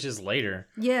loud bitches later.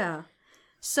 Yeah.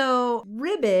 So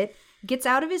Ribbit gets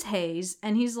out of his haze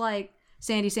and he's like,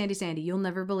 Sandy, you'll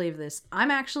never believe this.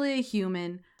 I'm actually a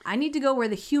human. I need to go where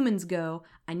the humans go.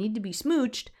 I need to be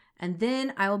smooched. And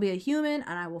then I will be a human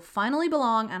and I will finally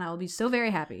belong and I will be so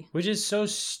very happy. Which is so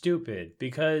stupid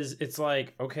because it's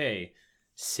like, okay,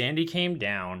 Sandy came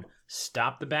down,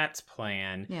 stopped the Bat's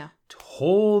plan,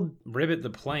 told Ribbit the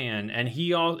plan, and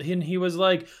he was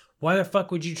like, why the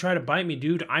fuck would you try to bite me,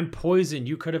 dude? I'm poisoned.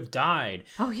 You could have died.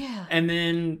 Oh, yeah. And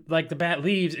then, like, the Bat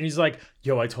leaves and he's like,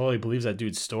 yo, I totally believe that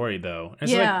dude's story, though. And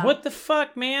it's like, what the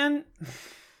fuck, man?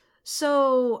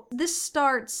 So this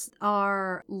starts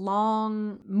our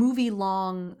movie-long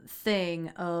thing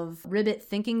of Ribbit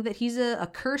thinking that he's a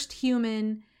cursed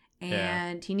human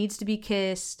and he needs to be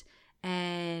kissed.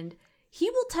 And he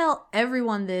will tell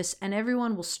everyone this and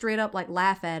everyone will straight up like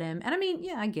laugh at him. And I mean,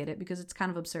 yeah, I get it because it's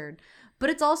kind of absurd. But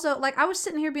it's also like I was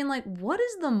sitting here being like, what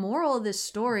is the moral of this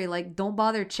story? Like, don't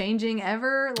bother changing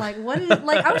ever. Like, what is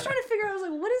like I was trying to figure out, I was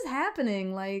like, what is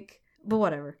happening? Like, but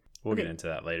whatever. We'll get into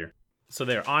that later. So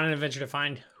they're on an adventure to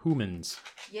find humans.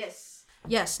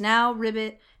 Yes, now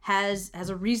Ribbit has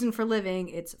a reason for living.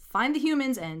 It's find the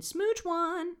humans and smooch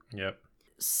one. Yep.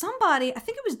 Somebody, I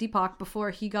think it was Deepak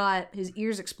before he got his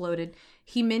ears exploded,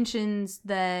 he mentions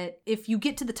that if you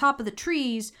get to the top of the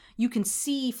trees, you can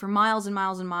see for miles and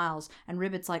miles and miles. And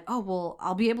Ribbit's like, oh, well,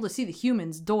 I'll be able to see the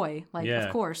humans, doy. Like, of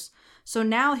course. So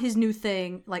now his new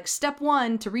thing, like step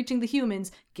 1 to reaching the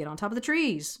humans, get on top of the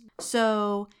trees.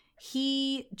 So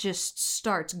he just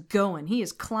starts going. He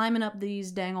is climbing up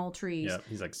these dang old trees. Yeah,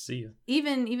 he's like, see ya.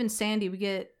 Even Sandy, we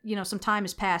get, some time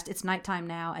has passed. It's nighttime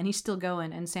now, and he's still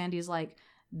going. And Sandy's like,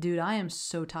 dude, I am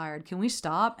so tired. Can we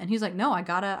stop? And he's like, no, I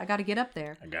gotta get up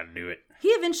there. I gotta do it. He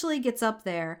eventually gets up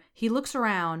there. He looks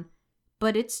around,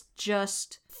 but it's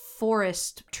just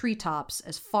forest treetops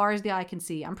as far as the eye can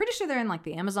see. I'm pretty sure they're in like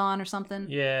the Amazon or something.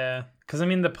 Yeah, because I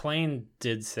mean, the plane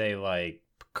did say like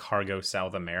Cargo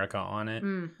South America on it.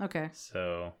 Okay.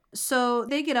 So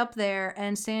they get up there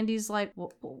and Sandy's like,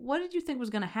 well, what did you think was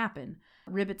going to happen?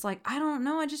 Ribbit's like, I don't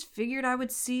know. I just figured I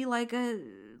would see like a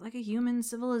human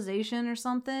civilization or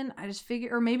something. I just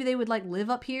figured, or maybe they would like live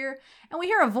up here. And we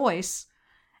hear a voice,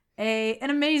 an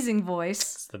amazing voice.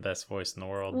 It's the best voice in the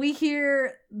world. We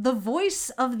hear the voice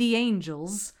of the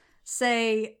angels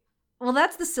say, well,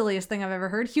 that's the silliest thing I've ever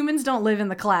heard. Humans don't live in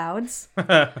the clouds.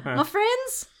 My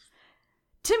friends,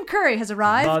 Tim Curry has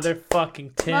arrived.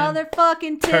 Motherfucking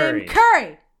Tim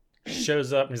Curry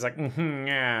shows up and he's like,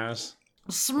 yes.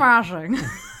 Smashing.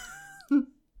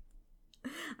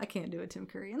 I can't do a Tim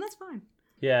Curry, and that's fine.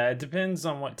 Yeah, it depends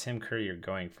on what Tim Curry you're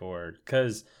going for,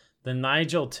 because the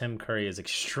Nigel Tim Curry is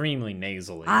extremely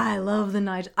nasally. I love the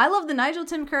Nigel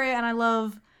Tim Curry, and I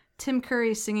love Tim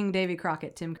Curry singing Davy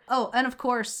Crockett. Oh, and of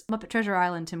course, Muppet Treasure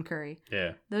Island Tim Curry.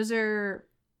 Yeah. Those are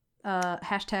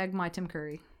hashtag my Tim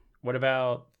Curry. What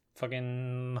about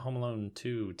fucking Home Alone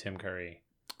 2 Tim Curry?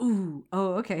 Ooh,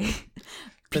 oh, okay.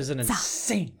 There's an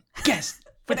insane guest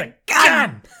with a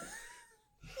gun!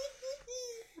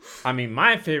 I mean,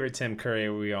 my favorite Tim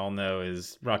Curry, we all know,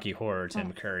 is Rocky Horror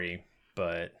Tim Curry,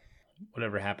 but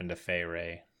whatever happened to Fay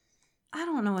Ray? I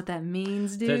don't know what that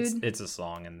means, dude. It's a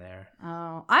song in there.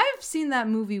 Oh, I've seen that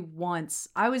movie once.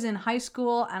 I was in high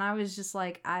school, and I was just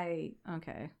like,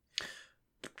 okay.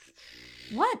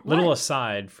 What? Little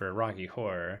aside for Rocky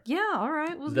Horror. Yeah, all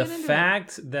right. We'll the get into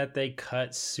fact that they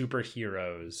cut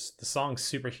Superheroes, the song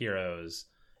Superheroes,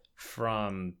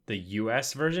 from the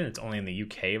US version, it's only in the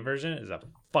UK version, is a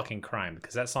fucking crime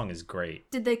because that song is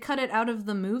great. Did they cut it out of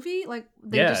the movie? Like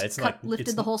they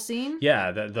lifted the whole scene?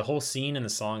 Yeah, the whole scene in the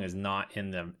song is not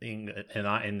in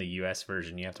the US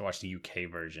version. You have to watch the UK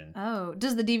version. Oh,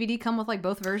 does the DVD come with like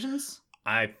both versions?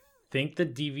 I think the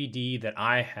DVD that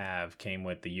I have came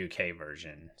with the UK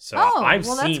version. So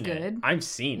that's seen good. it. I've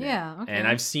seen it. Yeah, okay. And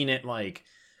I've seen it like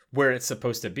where it's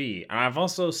supposed to be. And I've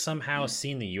also somehow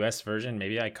seen the US version.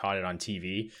 Maybe I caught it on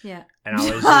TV. Yeah. And I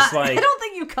was just like... I don't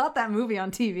think you caught that movie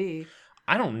on TV.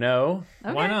 I don't know.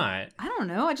 Okay. Why not? I don't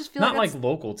know. I just feel not like like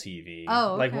local TV.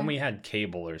 Oh, Like okay. when we had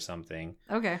cable or something.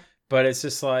 Okay. But it's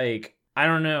just like, I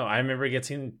don't know. I remember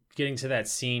getting to that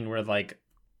scene where like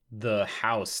the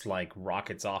house like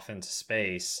rockets off into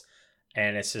space,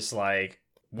 and it's just like,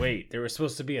 wait, there was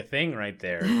supposed to be a thing right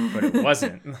there, but it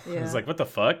wasn't. Yeah. I was like, what the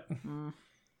fuck?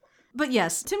 But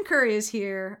yes, Tim Curry is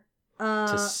here.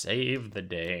 To save the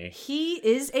day. He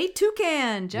is a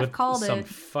toucan. Jeff with called some it.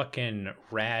 fucking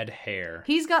rad hair.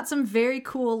 He's got some very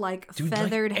cool like Dude,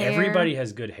 feathered like, hair. everybody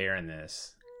has good hair in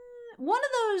this. One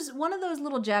of those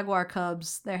little jaguar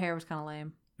cubs, their hair was kind of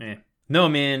lame. No,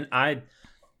 man, I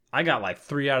got like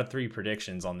 3 out of 3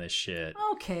 predictions on this shit.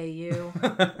 Okay, you.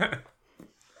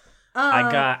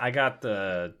 I got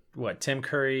the Tim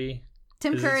Curry.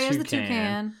 Tim is a Curry as the toucan.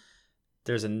 toucan.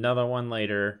 There's another one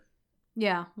later.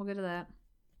 Yeah, we'll get to that.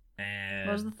 And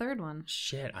What was the third one?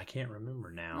 shit, I can't remember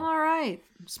now. All right,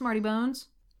 Smarty Bones.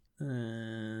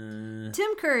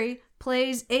 Tim Curry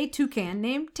plays a toucan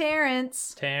named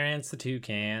Terrence. Terrence the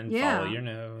toucan. Yeah. Follow your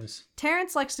nose.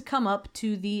 Terrence likes to come up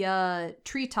to the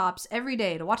treetops every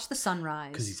day to watch the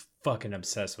sunrise. Because he's fucking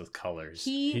obsessed with colors.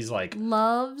 He's like,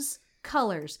 loves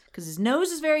colors because his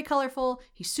nose is very colorful.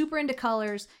 He's super into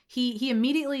colors. He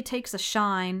immediately takes a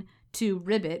shine to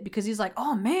Ribbit because he's like,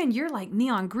 oh man, you're like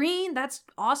neon green. That's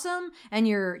awesome. And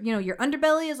your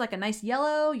underbelly is like a nice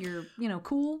yellow. You're,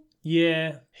 cool.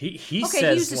 yeah. He Okay, says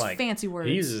he uses like fancy words.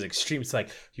 He uses extreme. It's like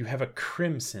you have a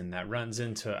crimson that runs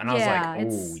into, and I was Yeah, like,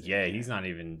 it's- oh yeah, he's not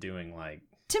even doing like.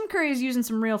 Tim Curry is using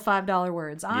some real $5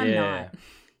 words. I'm not.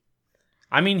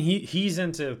 I mean, he's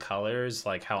into colors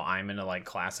like how I'm into like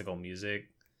classical music.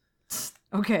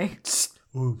 Okay.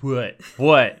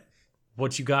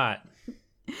 What you got?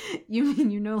 You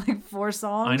mean you know like 4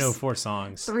 songs? I know 4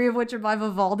 songs. 3 of which are by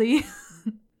Vivaldi.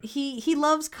 He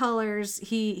loves colors.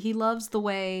 He loves the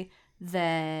way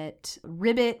that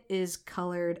Ribbit is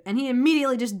colored, and he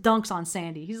immediately just dunks on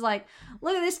Sandy. He's like,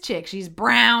 look at this chick. She's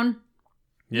brown.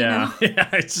 Yeah. Yeah.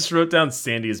 I just wrote down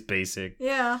Sandy is basic.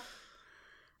 Yeah.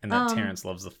 And that Terrence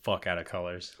loves the fuck out of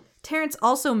colors. Terrence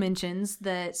also mentions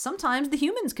that sometimes the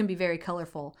humans can be very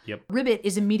colorful. Yep. Ribbit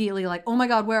is immediately like, oh my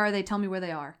god, where are they? Tell me where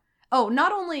they are. Oh,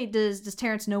 not only does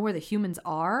Terrence know where the humans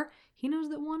are, he knows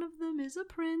that one of them is a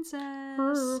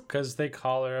princess. Because they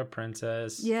call her a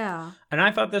princess. Yeah. And I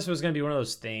thought this was going to be one of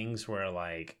those things where,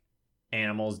 like,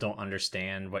 animals don't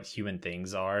understand what human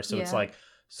things are. So it's Yeah. like,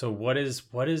 so what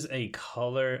is a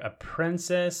color, a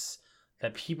princess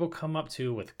that people come up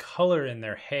to with color in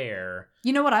their hair?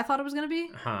 You know what I thought it was going to be?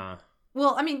 Huh.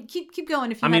 Well, I mean, keep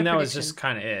going if you I had mean, a that was prediction. just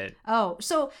kind of it. Oh,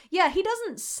 so yeah, he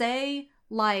doesn't say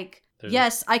like, There's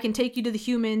yes, I can take you to the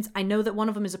humans. I know that one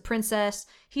of them is a princess.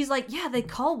 He's like, yeah, they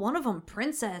call one of them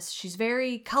princess. She's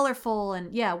very colorful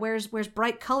and yeah, wears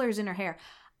bright colors in her hair.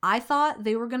 I thought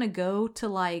they were going to go to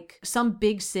like some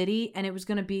big city and it was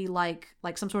going to be like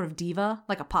some sort of diva,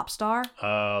 like a pop star.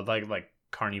 Like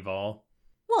Carnival.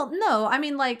 Well, no, I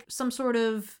mean like some sort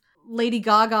of Lady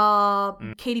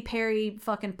Gaga, Katy Perry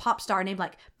fucking pop star named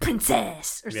like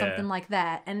Princess or Yeah. something like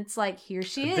that. And it's like, here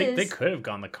she They is. could have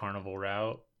gone the Carnival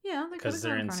route. Yeah, they Because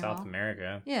they're in South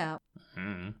America. America. Yeah.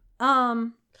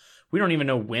 Mm. We don't even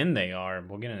know when they are.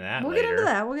 We'll get into that We'll later.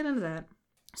 get into that.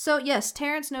 So, yes,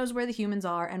 Terrence knows where the humans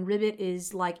are, and Ribbit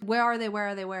is like, where are they, where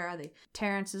are they, where are they?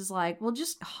 Terrence is like, well,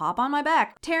 just hop on my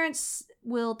back. Terrence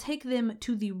will take them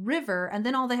to the river, and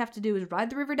then all they have to do is ride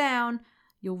the river down.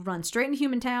 You'll run straight into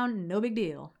Human Town, no big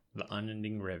deal. The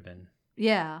unending ribbon.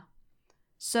 Yeah.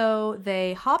 So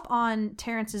they hop on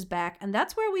Terrence's back, and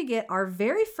that's where we get our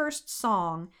very first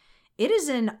song. It is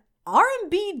an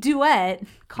R&B duet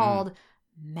called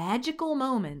Magical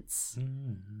Moments.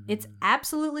 It's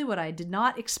absolutely what I did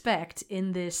not expect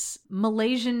in this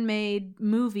Malaysian-made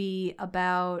movie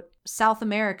about South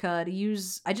America to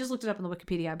use. I just looked it up on the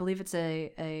Wikipedia. I believe it's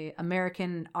a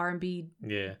American R&B.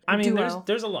 Yeah. I mean, duo.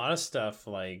 there's a lot of stuff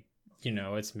like,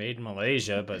 it's made in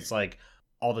Malaysia, but it's like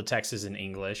all the text is in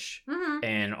English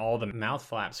and all the mouth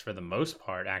flaps for the most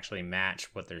part actually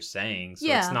match what they're saying. So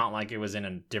it's not like it was in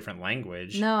a different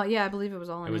language. No, yeah, I believe it was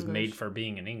all in It was English. made for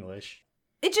being in English.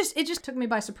 It just took me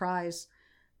by surprise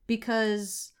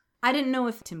because I didn't know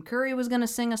if Tim Curry was going to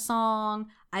sing a song.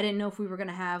 I didn't know if we were going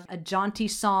to have a jaunty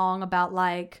song about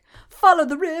like, follow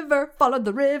the river,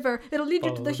 it'll lead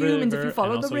you to the humans if you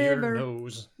follow the river.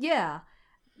 Yeah.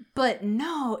 But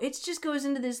no, it just goes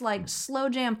into this like slow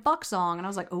jam fuck song and I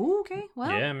was like, oh, okay,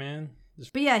 well. Yeah, man.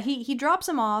 But yeah, he drops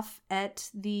him off at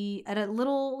a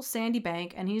little sandy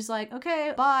bank, and he's like,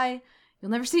 okay, bye. You'll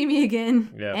never see me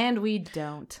again. Yep. And we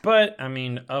don't. But, I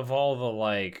mean, of all the,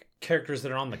 like, characters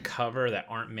that are on the cover that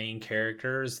aren't main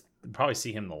characters, you'll probably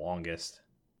see him the longest.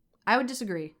 I would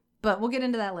disagree, but we'll get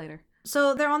into that later.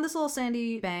 So they're on this little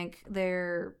sandy bank.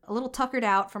 They're a little tuckered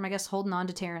out from, I guess, holding on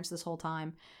to Terrence this whole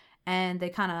time. And they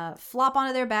kind of flop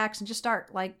onto their backs and just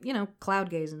start, like,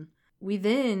 cloud gazing. We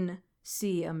then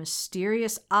see a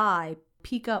mysterious eye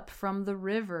peek up from the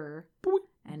river.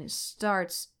 And it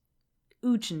starts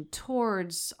ooching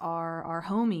towards our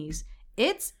homies.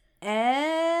 It's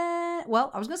I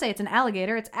was gonna say it's an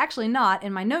alligator. It's actually not.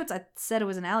 In my notes I said it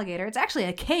was an alligator. It's actually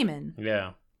a caiman.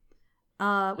 Yeah.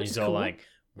 Which He's is all cool. like,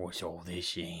 what's all this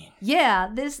shit? Yeah,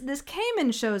 this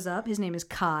caiman shows up. His name is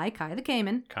Kai the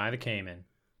caiman. Kai the caiman.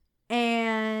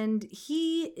 And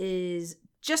he is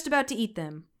just about to eat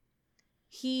them.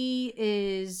 He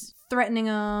is threatening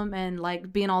them and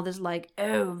like being all this like,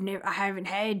 oh, I haven't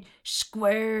had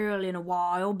squirrel in a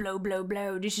while, blow, blow,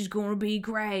 blow, this is gonna be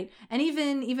great. And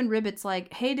even Ribbit's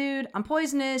like, hey dude, I'm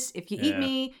poisonous, if you eat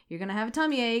me, you're gonna have a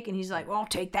tummy ache. And he's like, well, I'll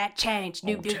take that chance,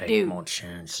 Take more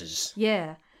chances.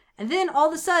 Yeah. And then all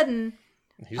of a sudden,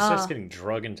 he starts getting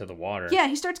drugged into the water. Yeah,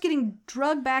 he starts getting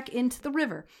drugged back into the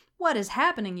river. What is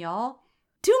happening, y'all?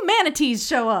 2 manatees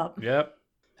show up. Yep.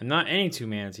 And not any 2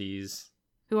 manatees.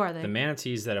 Who are they? The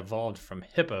manatees that evolved from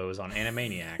hippos on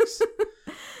Animaniacs.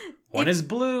 One is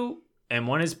blue and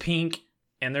one is pink,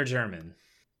 and they're German.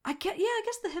 I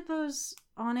guess the hippos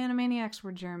on Animaniacs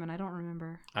were German. I don't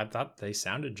remember. I thought they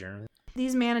sounded German.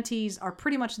 These manatees are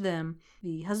pretty much them.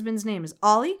 The husband's name is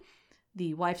Ollie.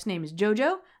 The wife's name is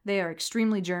Jojo. They are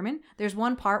extremely German. There's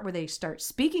one part where they start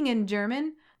speaking in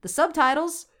German. The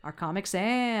subtitles are Comic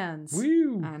Sans.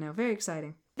 Woo! I know, very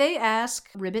exciting. They ask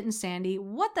Ribbit and Sandy,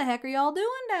 what the heck are y'all doing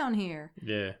down here?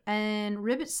 Yeah. And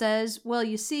Ribbit says, well,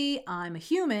 you see, I'm a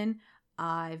human.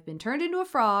 I've been turned into a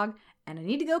frog, and I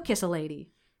need to go kiss a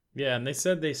lady. Yeah, and they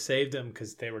said they saved him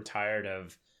because they were tired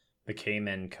of the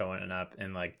caiman going up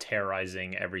and like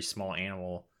terrorizing every small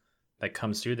animal that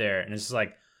comes through there. And it's just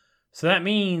like, so that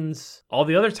means all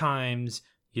the other times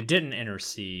you didn't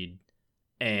intercede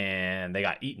and they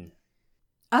got eaten.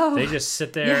 Oh, they just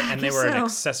sit there and they were an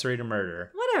accessory to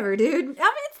murder. Whatever, dude. I mean,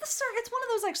 it's one of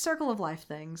those like circle of life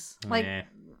things. Like,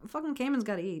 fucking caiman's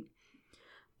got to eat.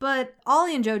 But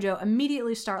Ollie and Jojo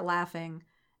immediately start laughing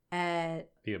at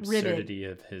the absurdity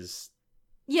of his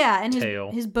and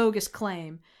tale. his bogus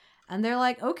claim. And they're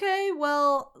like, okay,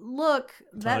 well, look,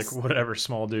 that's like whatever,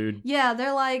 small dude. Yeah,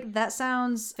 they're like, that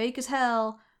sounds fake as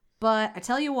hell, but I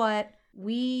tell you what,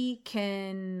 we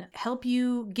can help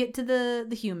you get to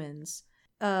the humans.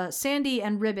 Sandy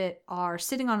and Ribbit are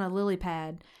sitting on a lily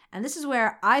pad, and this is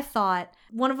where I thought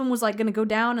one of them was like going to go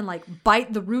down and like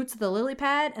bite the roots of the lily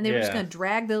pad, and they were just going to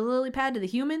drag the lily pad to the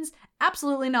humans.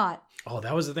 Absolutely not. Oh,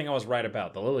 that was the thing I was right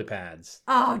about, the lily pads.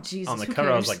 Oh, Jesus. On the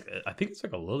cover, I was like, I think it's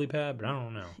like a lily pad, but I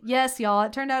don't know. Yes, y'all,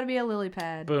 it turned out to be a lily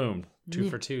pad. Boom. 2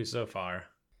 for 2 so far.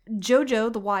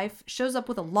 Jojo, the wife, shows up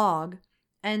with a log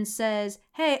and says,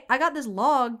 hey, I got this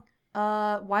log.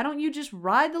 Why don't you just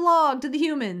ride the log to the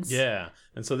humans? Yeah.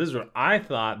 And so this is what I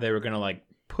thought they were going to like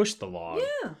push the log.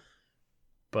 Yeah.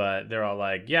 But they're all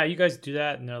like, yeah, you guys do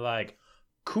that. And they're like,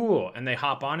 cool. And they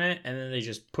hop on it and then they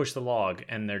just push the log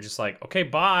and they're just like, okay,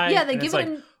 bye. Yeah, they and give it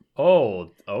like,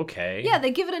 oh, okay. Yeah, they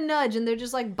give it a nudge and they're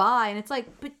just like, bye. And it's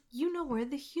like, but you know where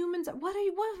the humans are. What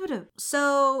would have?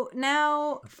 So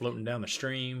now. They're floating down the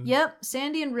stream. Yep.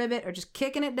 Sandy and Ribbit are just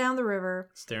kicking it down the river.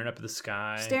 Staring up at the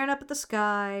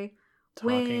sky.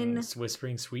 Talking,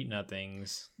 whispering sweet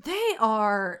nothings. They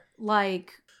are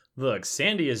like. Look,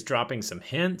 Sandy is dropping some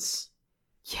hints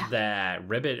that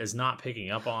Ribbit is not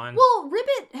picking up on. Well,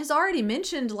 Ribbit has already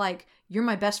mentioned, like, you're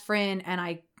my best friend and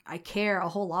I care a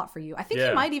whole lot for you. I think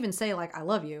he might even say, like, I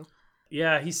love you.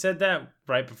 Yeah, he said that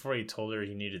right before he told her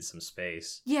he needed some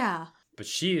space. Yeah. But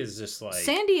she is just like,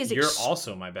 Sandy is you're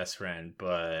also my best friend,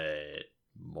 but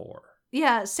more.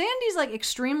 Yeah, Sandy's, like,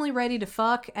 extremely ready to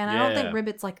fuck, and I don't think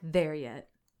Ribbit's, like, there yet.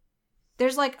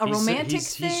 There's, like, a romantic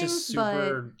thing, he's just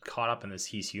super caught up in this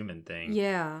he's human thing.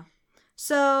 Yeah.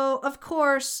 So, of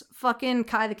course, fucking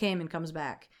Kai the Caiman comes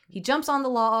back. He jumps on the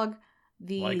log.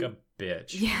 Like a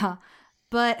bitch. Yeah.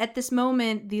 But at this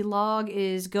moment, the log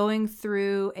is going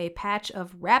through a patch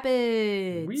of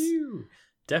rapids. Woo!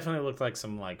 Definitely looked like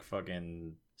some, like,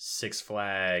 fucking Six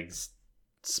Flags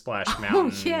Splash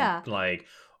Mountain. Oh, yeah. Like,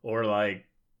 or, like,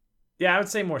 yeah, I would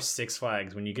say more Six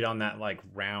Flags when you get on that, like,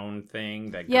 round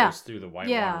thing that goes through the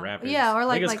Whitewater Rapids. Yeah, or,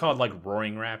 like, I think it's called, like,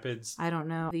 Roaring Rapids. I don't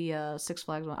know. The Six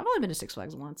Flags one. I've only been to Six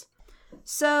Flags once.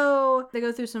 So they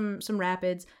go through some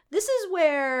rapids. This is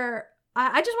where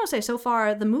I just want to say, so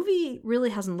far, the movie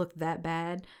really hasn't looked that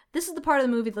bad. This is the part of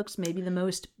the movie that looks maybe the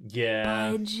most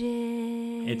budget.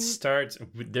 It starts,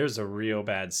 there's a real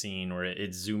bad scene where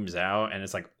it zooms out and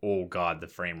it's like, oh God, the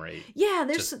frame rate. Yeah,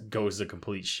 just goes to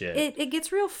complete shit. It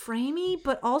gets real framey,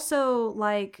 but also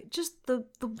like just the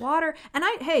water. And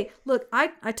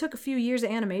I took a few years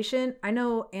of animation. I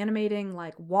know animating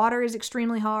like water is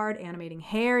extremely hard. Animating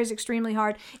hair is extremely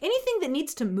hard. Anything that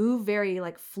needs to move very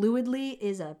like fluidly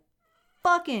is a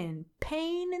fucking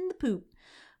pain in the poop.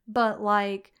 But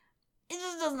like, it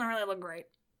just doesn't really look great.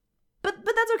 But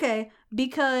that's okay,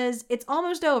 because it's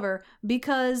almost over,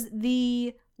 because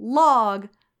the log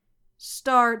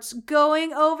starts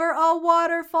going over a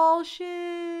waterfall shit.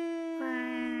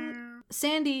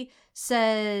 Sandy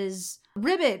says,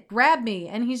 Ribbit, grab me.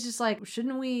 And he's just like,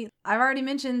 shouldn't we? I've already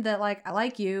mentioned that, like, I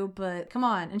like you, but come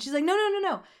on. And she's like,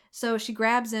 no. So she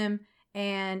grabs him.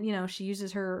 And, you know, she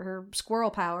uses her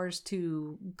squirrel powers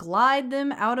to glide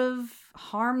them out of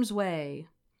harm's way.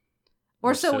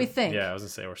 Or so we think. Yeah, I was going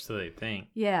to say, or so they think.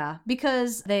 Yeah,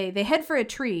 because they head for a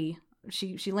tree.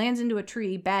 She lands into a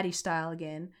tree, baddie style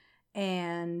again.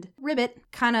 And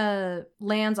Ribbit kind of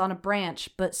lands on a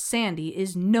branch, but Sandy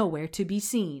is nowhere to be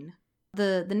seen.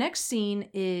 The next scene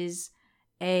is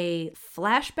a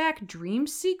flashback dream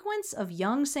sequence of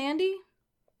young Sandy.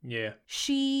 Yeah.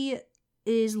 She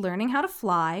is learning how to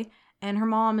fly, and her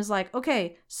mom is like,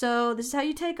 okay, so this is how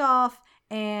you take off,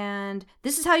 and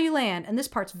this is how you land, and this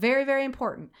part's very, very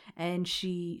important. And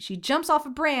she jumps off a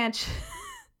branch.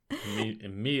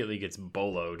 Immediately gets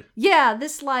boloed. Yeah,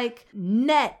 this like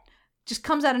net just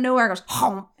comes out of nowhere and goes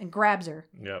home and grabs her.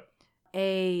 Yep.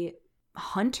 A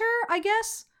hunter, I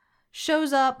guess,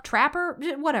 shows up, trapper,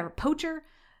 whatever, poacher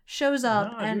shows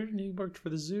up. And he worked for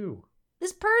the zoo.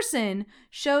 This person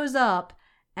shows up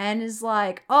and is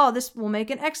like, oh, this will make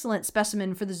an excellent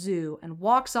specimen for the zoo, and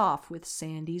walks off with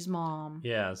Sandy's mom.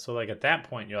 Yeah, so like at that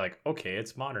point, you're like, okay,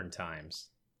 it's modern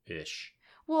times-ish.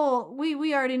 Well,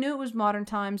 we already knew it was modern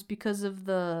times because of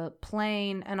the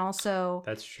plane, and also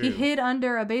that's true. He hid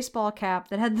under a baseball cap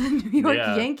that had the New York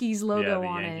Yankees logo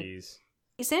on Yankees.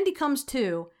 It. Sandy comes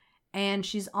to, and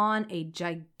she's on a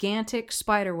gigantic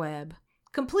spider web,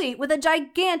 complete with a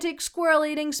gigantic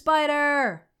squirrel-eating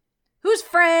spider. Who's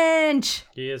French?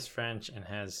 He is French and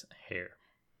has hair.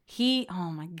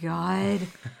 Oh my God.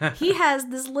 He has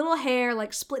this little hair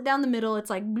like split down the middle.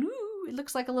 It's like blue. It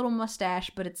looks like a little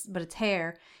mustache, but it's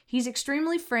hair. He's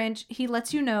extremely French. He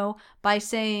lets you know by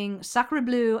saying sacre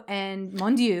bleu and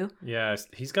mon Dieu. Yeah,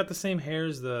 he's got the same hair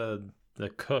as the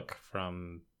cook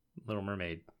from Little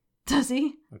Mermaid. Does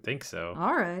he? I think so.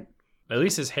 All right. At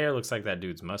least his hair looks like that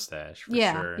dude's mustache, for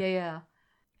sure. Yeah.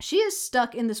 She is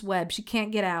stuck in this web. She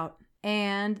can't get out.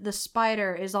 And the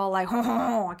spider is all like,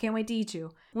 oh, I can't wait to eat you.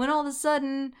 When all of a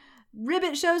sudden,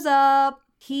 Ribbit shows up.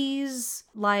 He's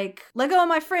like, let go of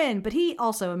my friend. But he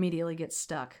also immediately gets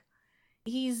stuck.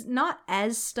 He's not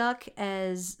as stuck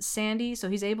as Sandy, so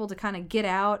he's able to kind of get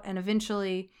out and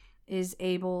eventually is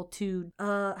able to...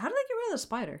 how do they get rid of the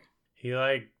spider? He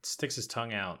like sticks his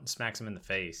tongue out and smacks him in the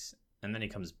face. And then he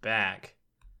comes back.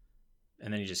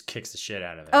 And then he just kicks the shit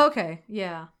out of it. Okay,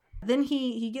 yeah. Then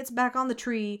he gets back on the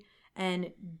tree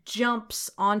and jumps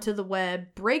onto the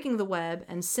web, breaking the web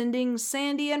and sending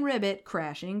Sandy and Ribbit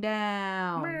crashing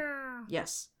down. Meow.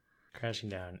 Yes. Crashing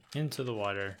down into the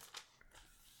water.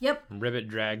 Yep. Ribbit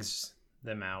drags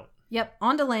them out. Yep,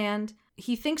 onto land.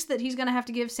 He thinks that he's going to have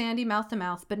to give Sandy mouth to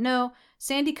mouth, but no,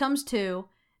 Sandy comes to,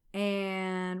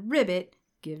 and Ribbit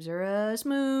gives her a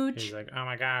smooch. He's like, oh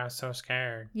my God, I'm so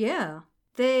scared. Yeah.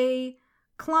 They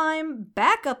climb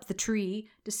back up the tree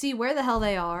to see where the hell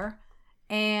they are.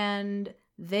 And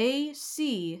they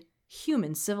see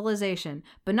human civilization.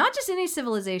 But not just any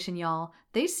civilization, y'all.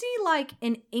 They see, like,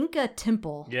 an Inca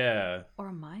temple. Yeah. Or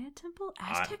a Maya temple?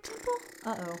 Aztec temple?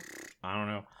 Uh-oh. I don't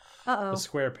know. Uh-oh. The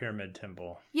square pyramid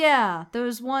temple. Yeah,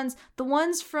 those ones. The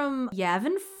ones from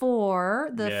Yavin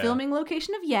 4, the filming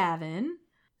location of Yavin.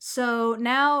 So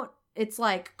now it's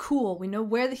like, cool, we know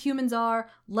where the humans are.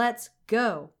 Let's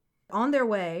go. On their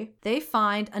way, they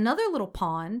find another little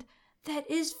pond that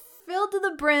is filled to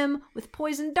the brim with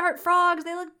poison dart frogs.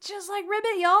 They look just like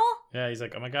Ribbit, y'all. Yeah, he's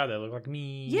like, oh my God, they look like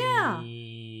me. Yeah.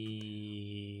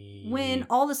 When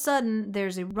all of a sudden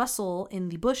there's a rustle in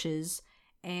the bushes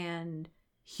and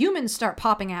humans start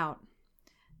popping out.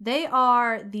 They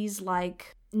are these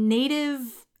like native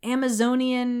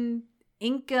Amazonian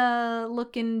Inca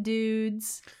looking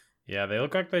dudes. Yeah, they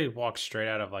look like they walk straight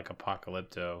out of like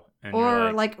Apocalypto. And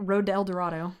or like Road to El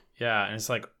Dorado. Yeah, and it's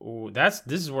like, ooh, this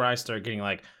is where I start getting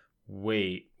like,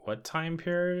 wait, what time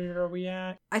period are we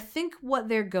at? I think what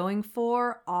they're going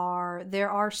for there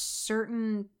are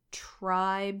certain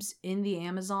tribes in the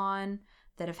Amazon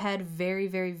that have had very,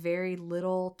 very, very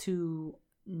little to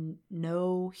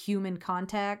no human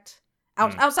contact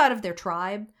outside of their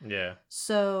tribe. Yeah.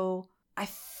 So I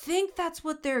think that's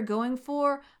what they're going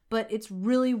for, but it's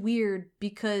really weird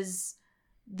because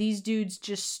these dudes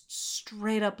just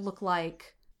straight up look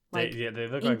like they look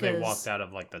Incas. like they walked out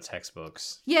of like the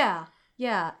textbooks. Yeah.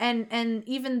 And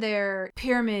even their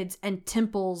pyramids and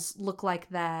temples look like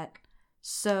that.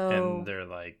 So and they're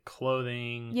like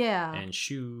clothing and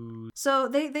shoes. So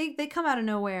they come out of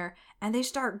nowhere and they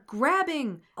start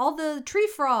grabbing all the tree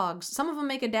frogs. Some of them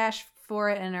make a dash for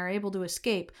it and are able to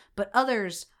escape, but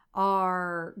others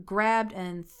are grabbed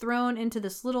and thrown into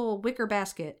this little wicker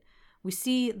basket. We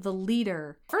see the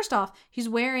leader. First off, he's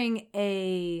wearing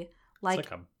a It's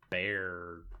like a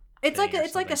bear.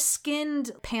 It's like a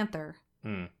skinned panther.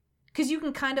 Because you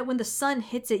can kind of, when the sun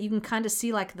hits it, you can kind of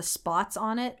see like the spots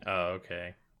on it. Oh,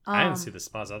 okay. I didn't see the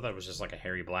spots. I thought it was just like a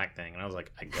hairy black thing, and I was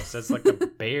like, I guess that's like a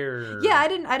bear. Yeah, I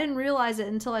didn't realize it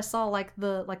until I saw like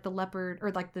the leopard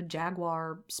or like the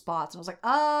jaguar spots, and I was like,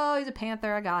 oh, he's a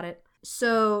panther. I got it.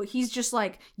 So he's just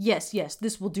like, yes,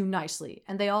 this will do nicely,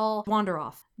 and they all wander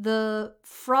off. The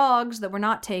frogs that were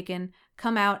not taken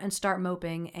come out and start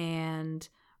moping, and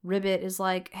Ribbit is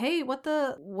like, hey, what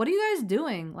are you guys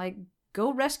doing? Like,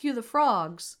 go rescue the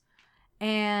frogs.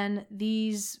 And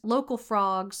these local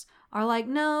frogs are like,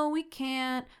 no, we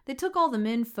can't. They took all the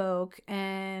men folk,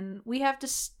 and we have to,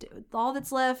 all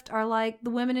that's left are like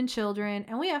the women and children,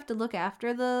 and we have to look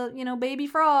after the, baby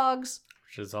frogs.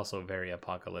 Which is also very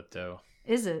Apocalypto.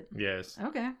 Is it? Yes.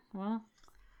 Okay, well.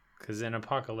 Because in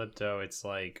Apocalypto, it's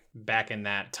like back in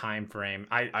that time frame.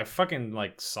 I fucking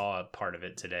like saw a part of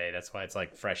it today. That's why it's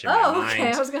like fresh in my mind. Oh,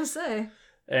 okay, I was going to say.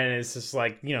 And it's just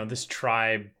like, this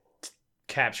tribe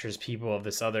captures people of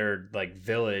this other like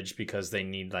village because they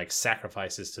need like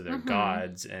sacrifices to their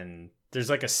gods. And there's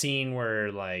like a scene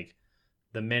where like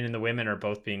the men and the women are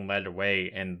both being led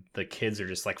away, and the kids are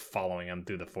just like following them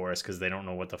through the forest because they don't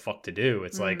know what the fuck to do.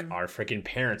 It's like our freaking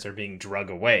parents are being drug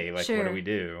away. Like, what do we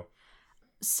do?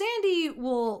 Sandy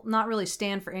will not really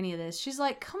stand for any of this. She's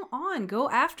like, come on, go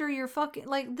after your fucking,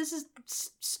 like, this is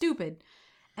stupid.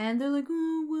 And they're like,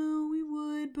 oh, well, we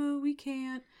would, but we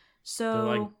can't. So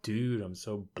they're like, dude, I'm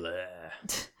so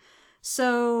bleh.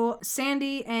 So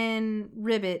Sandy and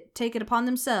Ribbit take it upon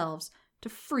themselves to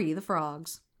free the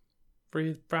frogs.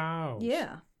 Free the frogs.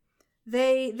 Yeah.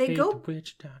 They go. The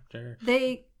witch doctor.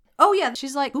 Oh yeah,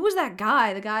 she's like, who was that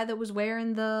guy? The guy that was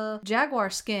wearing the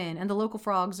jaguar skin, and the local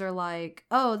frogs are like,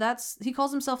 oh, he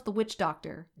calls himself the witch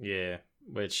doctor. Yeah,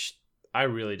 which I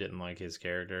really didn't like his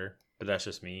character, but that's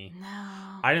just me. No.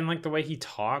 I didn't like the way he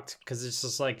talked, because it's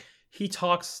just like, he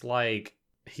talks like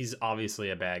he's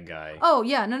obviously a bad guy. Oh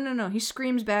yeah, no. He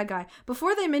screams bad guy.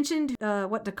 Before they mentioned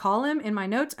what to call him in my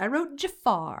notes, I wrote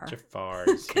Jafar. Jafar.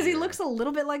 Because he looks a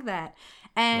little bit like that.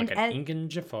 And like an Incan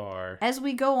Jafar. As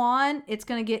we go on, it's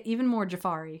going to get even more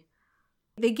Jafar-y.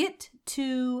 They get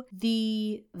to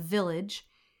the village,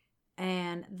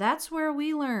 and that's where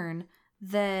we learn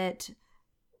that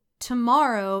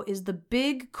tomorrow is the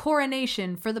big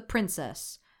coronation for the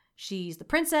princess. She's the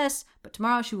princess, but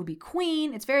tomorrow she will be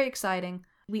queen. It's very exciting.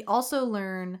 We also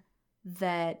learn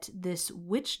that this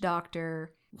witch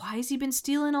doctor, why has he been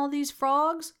stealing all these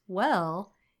frogs?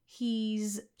 Well,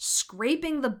 he's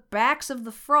scraping the backs of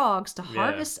the frogs to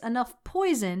harvest enough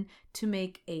poison to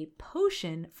make a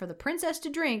potion for the princess to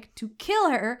drink to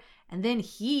kill her, and then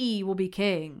he will be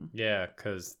king. Yeah,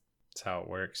 because that's how it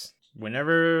works.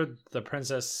 Whenever the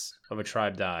princess of a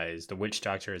tribe dies, the witch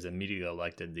doctor is immediately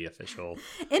elected the official.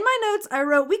 In my notes, I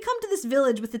wrote, we come to this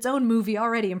village with its own movie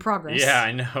already in progress. Yeah,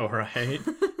 I know, right?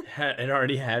 It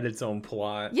already had its own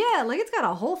plot. Yeah, like it's got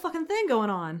a whole fucking thing going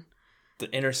on. The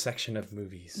intersection of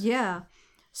movies. Yeah.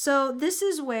 So this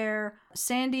is where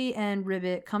Sandy and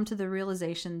Ribbit come to the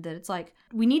realization that it's like,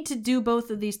 we need to do both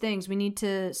of these things. We need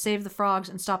to save the frogs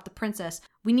and stop the princess.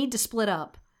 We need to split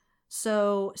up.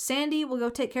 So Sandy will go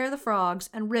take care of the frogs,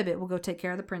 and Ribbit will go take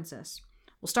care of the princess.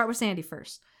 We'll start with Sandy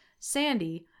first.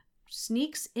 Sandy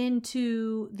sneaks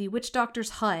into the witch doctor's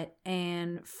hut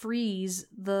and frees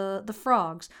the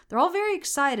frogs. They're all very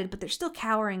excited, but they're still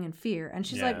cowering in fear. And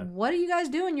she's like, what are you guys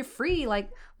doing? You're free. Like,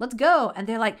 let's go. And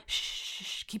they're like,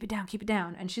 shh, keep it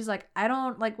down. And she's like, I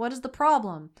don't, like, what is the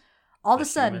problem? All of a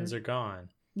sudden. The humans are gone.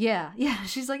 Yeah.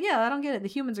 She's like, yeah, I don't get it. The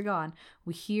humans are gone.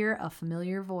 We hear a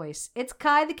familiar voice. It's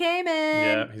Kai the Cayman.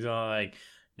 Yeah, he's all like,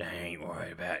 I ain't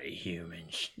worried about the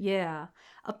humans. Yeah.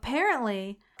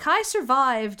 Apparently, Kai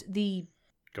survived the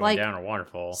going down a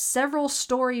waterfall. Several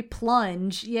story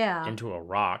plunge. Yeah. Into a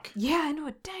rock. Yeah, into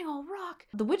a dang old rock.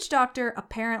 The witch doctor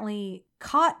apparently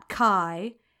caught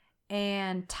Kai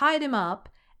and tied him up,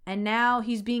 and now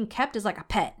he's being kept as like a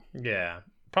pet. Yeah.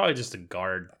 Probably just to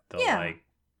guard the like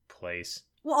place.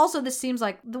 Well, also this seems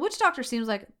like the witch doctor seems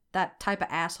like that type of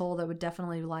asshole that would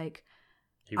definitely like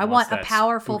I want a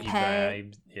powerful pet.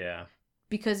 Vibe. Yeah.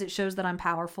 Because it shows that I'm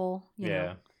powerful, you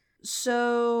know.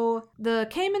 So the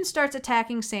Cayman starts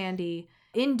attacking Sandy.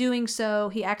 In doing so,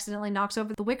 he accidentally knocks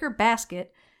over the wicker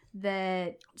basket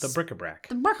that the bric-a-brac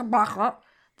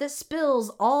that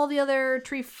spills all the other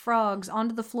tree frogs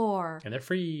onto the floor. And they're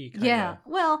free. Kinda. Yeah.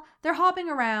 Well, they're hopping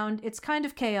around. It's kind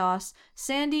of chaos.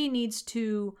 Sandy needs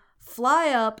to fly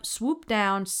up, swoop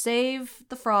down, save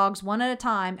the frogs one at a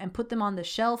time, and put them on the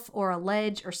shelf or a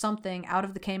ledge or something out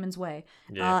of the Cayman's way.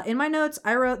 Yeah. In my notes,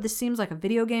 I wrote, this seems like a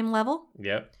video game level.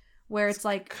 Yep. Where it's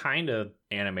like... kind of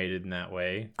animated in that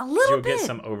way. A little bit. You'll get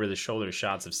some over-the-shoulder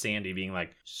shots of Sandy being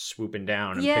like swooping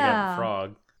down and picking up a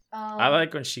frog. I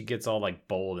like when she gets all like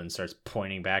bold and starts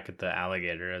pointing back at the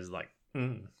alligator as like,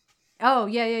 Oh,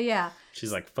 yeah.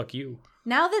 She's like, fuck you.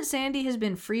 Now that Sandy has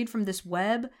been freed from this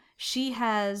web, she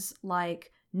has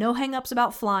like no hang-ups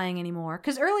about flying anymore.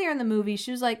 Because earlier in the movie,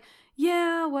 she was like,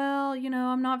 yeah, well, you know,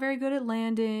 I'm not very good at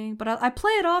landing, but I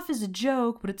play it off as a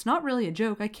joke, but it's not really a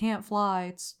joke. I can't fly.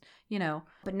 It's, you know,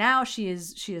 but now she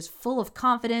is full of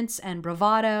confidence and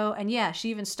bravado. And yeah, she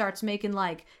even starts making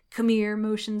like come here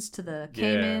motions to the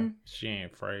Cayman. Yeah, she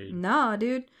ain't afraid. Nah,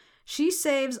 dude. She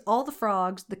saves all the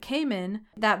frogs. The Cayman,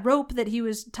 that rope that he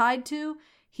was tied to,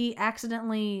 he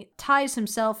accidentally ties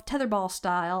himself tetherball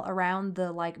style around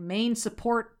the like main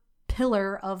support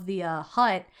pillar of the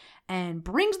hut and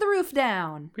brings the roof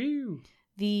down. Whew.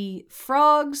 The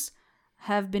frogs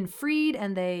have been freed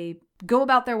and they go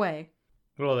about their way.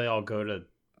 Well, they all go to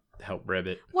help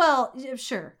Ribbit. Well,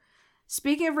 sure.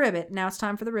 Speaking of Ribbit, now it's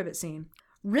time for the Ribbit scene.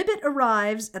 Ribbit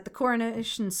arrives at the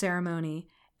coronation ceremony,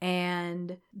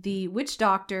 and the witch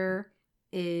doctor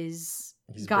is...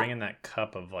 He's bringing that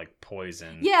cup of, like,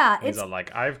 poison. Yeah. He's all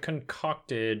like, I've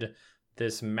concocted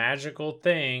this magical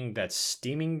thing that's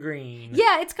steaming green.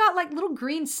 Yeah, it's got, like, little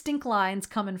green stink lines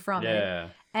coming from it.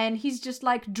 And he's just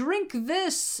like, drink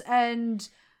this, and...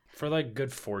 For, like,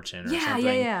 good fortune or something.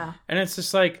 Yeah. And it's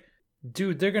just like...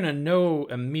 Dude, they're gonna know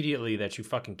immediately that you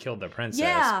fucking killed the princess.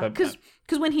 Yeah, because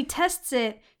when he tests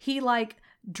it, he like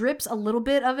drips a little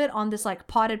bit of it on this like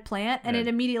potted plant, and it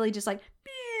immediately just like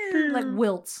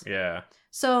wilts. Yeah.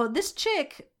 So this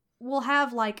chick will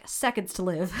have like seconds to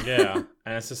live. Yeah,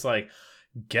 and it's just like,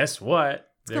 guess what?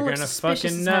 They're gonna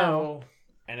fucking know.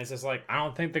 And it's just like, I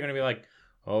don't think they're gonna be like,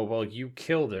 oh well, you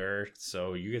killed her,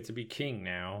 so you get to be king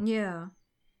now. Yeah.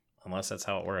 Unless that's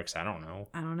how it works. I don't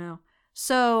know.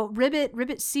 So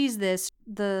Ribbit sees this.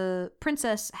 The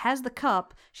princess has the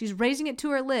cup. She's raising it to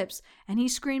her lips, and he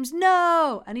screams,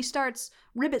 "No!" And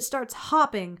Ribbit starts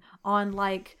hopping on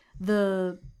like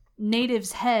the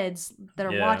natives' heads that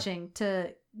are watching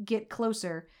to get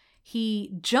closer.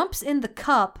 He jumps in the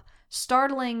cup,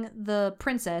 startling the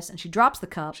princess, and she drops the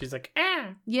cup. She's like,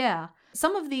 ah! Yeah.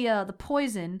 Some of the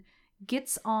poison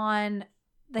gets on...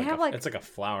 They have it's like a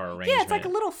flower arrangement. Yeah, it's like a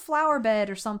little flower bed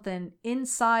or something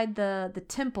inside the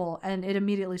temple, and it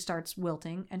immediately starts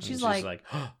wilting. And she's like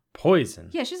oh, poison.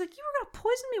 Yeah, she's like, you were gonna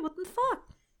poison me? What the fuck?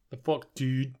 The fuck,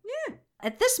 dude? Yeah.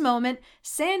 At this moment,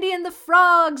 Sandy and the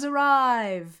frogs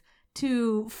arrive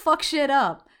to fuck shit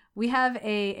up. We have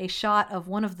a shot of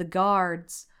one of the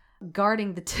guards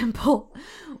guarding the temple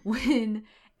when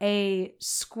a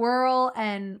squirrel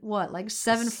and like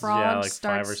 7 frogs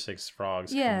 5 or 6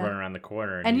 frogs run around the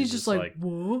corner, and he's just like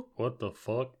what the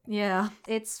fuck? Yeah,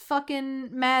 it's fucking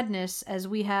madness as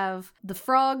we have the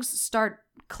frogs start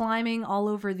climbing all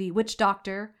over the witch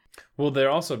doctor. Well, they're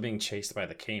also being chased by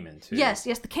the Cayman too. Yes,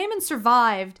 the Cayman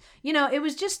survived. You know, it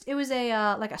was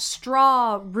a like a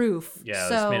straw roof. Yeah,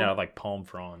 so, it's made out of like palm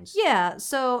fronds. Yeah,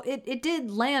 so it did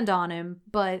land on him,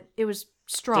 but it was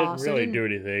straw. Didn't really do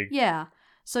anything. Yeah.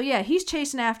 So yeah, he's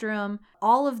chasing after him.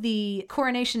 All of the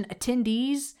coronation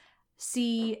attendees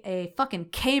see a fucking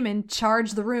Cayman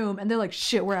charge the room, and they're like,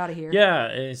 "Shit, we're out of here." Yeah,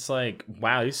 it's like,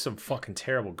 wow, these are some fucking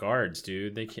terrible guards,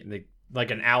 dude. They like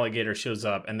an alligator shows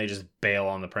up and they just bail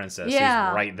on the princess. Yeah,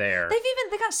 who's right there.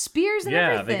 They got spears and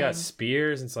everything. Yeah, they got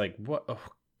spears. And it's like, what?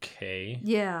 Okay.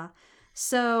 Yeah.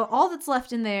 So all that's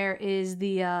left in there is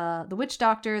the witch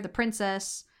doctor, the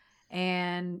princess.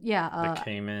 And the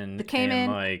Cayman,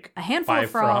 and like a handful of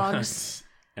frogs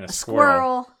and a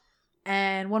squirrel,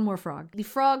 and one more frog. The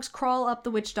frogs crawl up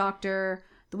the witch doctor.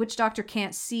 The witch doctor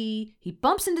can't see. He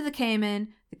bumps into the Cayman.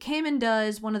 The Cayman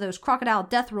does one of those crocodile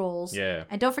death rolls. Yeah.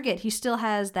 And don't forget, he still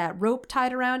has that rope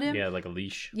tied around him. Yeah, like a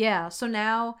leash. Yeah. So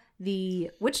now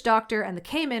the witch doctor and the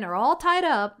Cayman are all tied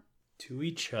up to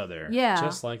each other. Yeah.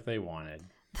 Just like they wanted.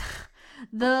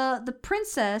 The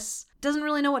princess doesn't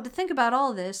really know what to think about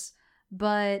all this,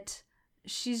 but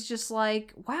she's just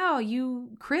like, wow,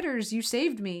 you critters, you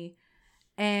saved me.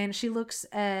 And she looks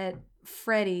at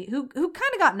Freddy, who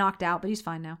kind of got knocked out, but he's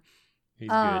fine now. He's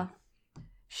good.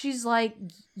 She's like,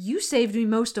 you saved me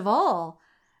most of all.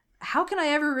 How can I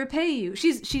ever repay you?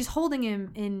 She's holding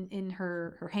him in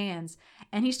her hands,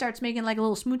 and he starts making like a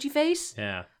little smoochy face.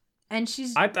 Yeah. And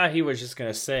I thought he was just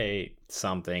gonna say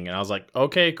something, and I was like,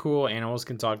 okay, cool. Animals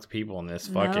can talk to people in this.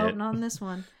 Fuck it. Not in this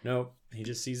one. Nope. He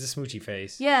just sees the smoochy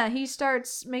face. Yeah, he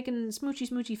starts making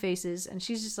smoochy faces, and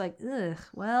she's just like, ugh,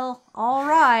 well, all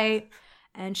right.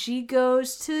 And she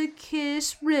goes to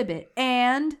kiss Ribbit,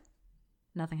 and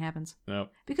nothing happens. Nope.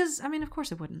 Because, I mean, of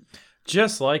course it wouldn't.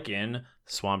 Just like in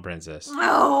Swan Princess.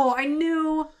 Oh, I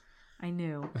knew.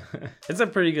 It's a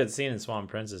pretty good scene in Swan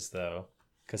Princess, though.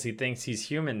 Because he thinks he's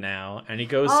human now, and he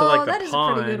goes to like the pond. Oh, that is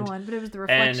a pretty good one, but it was the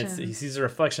reflection. And he sees the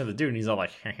reflection of the dude, and he's all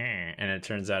like, and it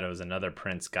turns out it was another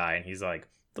prince guy, and he's like,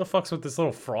 the fuck's with this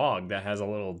little frog that has a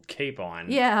little cape on?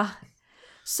 Yeah.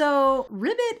 So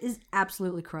Ribbit is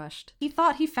absolutely crushed. He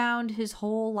thought he found his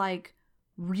whole like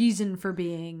reason for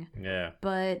being. Yeah.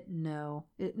 But no,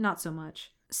 not so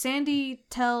much. Sandy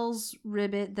tells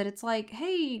Ribbit that it's like,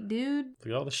 hey, dude. Look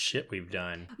at all the shit we've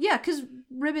done. Yeah, because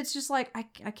Ribbit's just like, I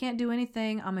can't do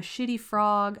anything. I'm a shitty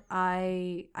frog.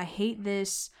 I hate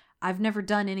this. I've never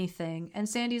done anything. And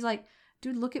Sandy's like,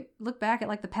 dude, look back at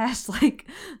like the past like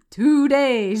 2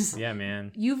 days. Yeah,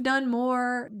 man. You've done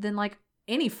more than like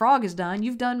any frog has done.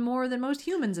 You've done more than most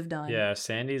humans have done. Yeah,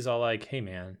 Sandy's all like, hey,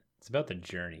 man, it's about the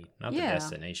journey, not the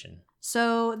destination.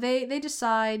 So they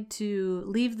decide to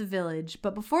leave the village,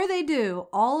 but before they do,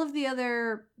 all of the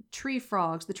other tree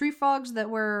frogs, the tree frogs that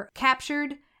were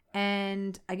captured,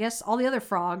 and I guess all the other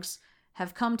frogs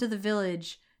have come to the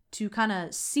village to kind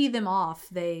of see them off.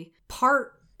 They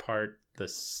part the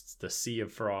sea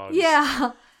of frogs.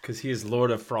 Yeah. Because he is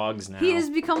Lord of Frogs now. He has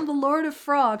become the Lord of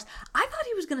Frogs. I thought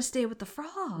he was going to stay with the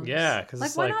frogs. Yeah, because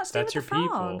like, why not stay with the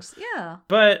frogs? People. Yeah.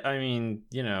 But, I mean,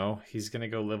 you know, he's going to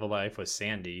go live a life with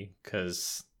Sandy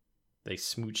because they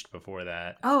smooched before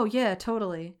that. Oh, yeah,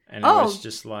 totally. And it was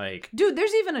just like... Dude,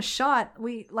 there's even a shot,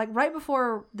 right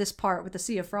before this part with the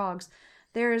Sea of Frogs,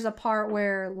 there's a part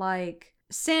where, like...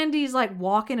 Sandy's like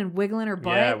walking and wiggling her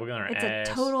butt. Yeah, wiggling her ass. It's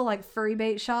a total like furry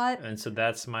bait shot. And so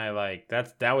that's my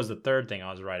that was the third thing I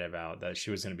was right about, that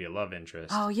she was going to be a love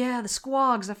interest. Oh yeah, the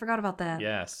squogs. I forgot about that.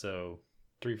 Yeah, so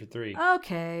 3 for 3.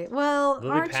 Okay, well, Lily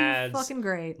aren't pads, you fucking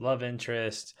great? Love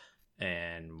interest,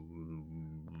 and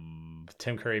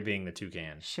Tim Curry being the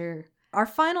toucan. Sure. Our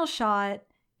final shot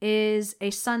is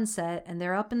a sunset, and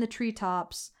they're up in the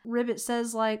treetops. Ribbit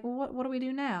says, like, well, what do we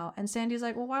do now? And Sandy's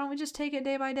like, well, why don't we just take it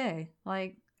day by day?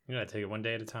 Like, you gotta take it one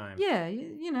day at a time. Yeah,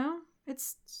 you know,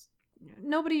 it's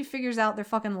nobody figures out their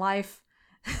fucking life.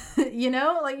 You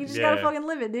know, like, you just gotta fucking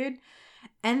live it, dude.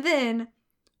 And then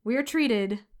we are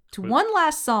treated to one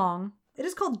last song. It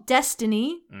is called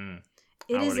Destiny. I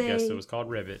would have guessed it was called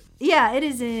Ribbit. Yeah, it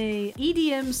is a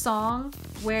EDM song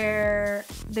where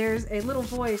there's a little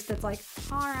voice that's like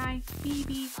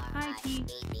R-I-B-B-I-T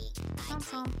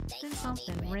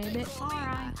something Ribbit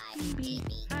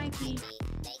R-I-B-B-I-T.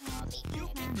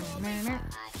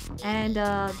 And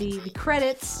the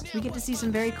credits, we get to see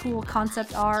some very cool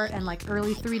concept art and like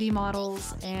early 3D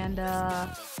models, and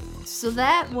so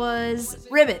that was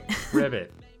Ribbit.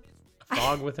 Ribbit. A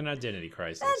frog with an identity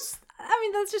crisis.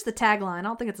 That's just the tagline. I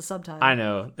don't think it's a subtitle. I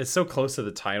know. It's so close to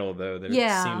the title, though, that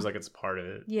it seems like it's part of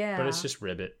it. Yeah. But it's just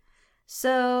Ribbit.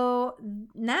 So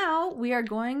now we are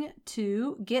going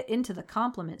to get into the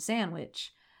compliment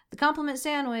sandwich. The compliment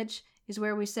sandwich is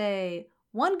where we say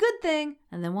one good thing,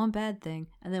 and then one bad thing,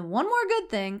 and then one more good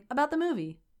thing about the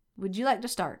movie. Would you like to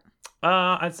start?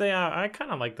 I'd say I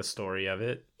kind of like the story of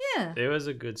it. Yeah. It was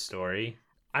a good story.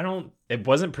 It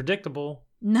wasn't predictable.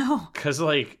 No. Because,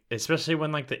 like, especially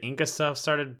when, like, the Inca stuff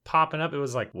started popping up, it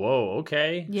was like, whoa,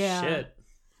 okay. Yeah. Shit.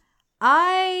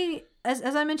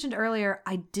 As I mentioned earlier,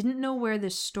 I didn't know where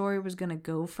this story was going to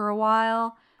go for a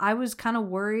while. I was kind of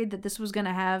worried that this was going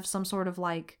to have some sort of,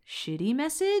 like, shitty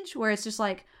message where it's just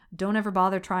like, don't ever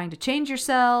bother trying to change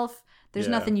yourself. There's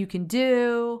nothing you can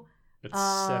do.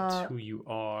 Accept who you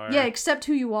are. Yeah, accept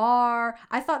who you are.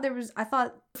 I thought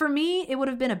for me, it would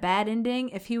have been a bad ending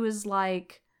if he was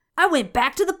like, I went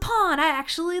back to the pond. I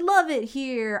actually love it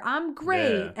here. I'm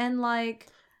great. Yeah. And like,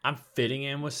 I'm fitting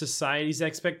in with society's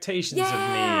expectations of me.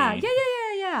 Yeah.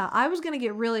 I was going to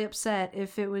get really upset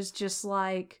if it was just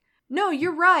like, no,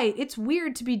 you're right. It's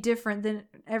weird to be different than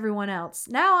everyone else.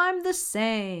 Now I'm the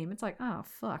same. It's like, oh,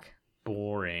 fuck.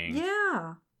 Boring.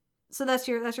 Yeah. So that's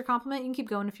your compliment. You can keep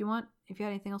going if you want. If you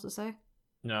had anything else to say.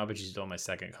 No, but you stole my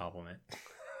second compliment.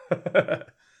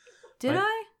 Did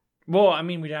I? Well, I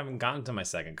mean, we haven't gotten to my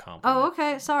second compliment. Oh,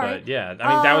 okay. Sorry. But yeah,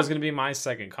 I mean, that was going to be my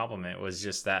second compliment, was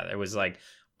just that. It was like,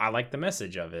 I like the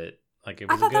message of it. Like, it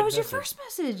was I thought that was message. your first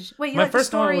message. Wait, you my like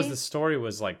first the story? one was the story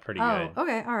was like pretty good.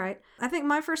 Okay, all right. I think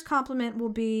my first compliment will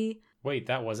be... Wait,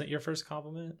 that wasn't your first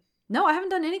compliment? No, I haven't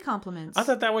done any compliments. I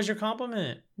thought that was your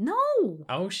compliment. No.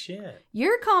 Oh, shit.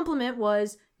 Your compliment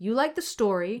was you like the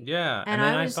story. Yeah, and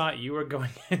then I thought you were going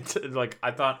into, like,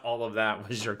 I thought all of that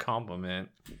was your compliment.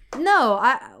 No,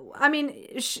 I mean,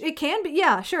 it can be.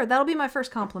 Yeah, sure. That'll be my first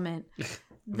compliment.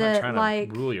 I'm not trying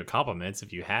to rule your compliments.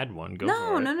 If you had one, go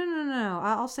for it. No.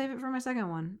 I'll save it for my second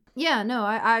one. Yeah, no,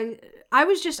 I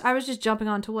was just jumping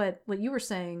on to what you were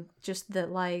saying. Just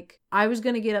that, like, I was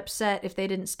gonna get upset if they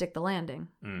didn't stick the landing.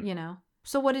 You know.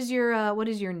 So what is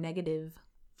your negative?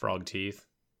 Frog teeth.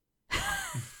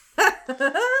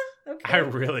 Okay. I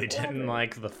really didn't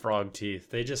like the frog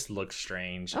teeth. They just look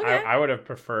strange. Okay. I would have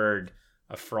preferred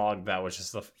a frog that was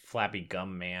just a flappy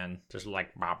gum man, just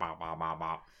like bop bop bop bop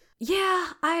bop. Yeah,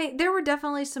 there were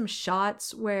definitely some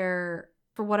shots where,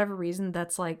 for whatever reason,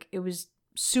 that's like, it was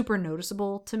super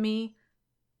noticeable to me.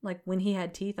 Like, when he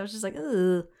had teeth, I was just like,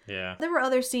 ugh. Yeah. There were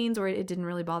other scenes where it didn't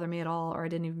really bother me at all, or I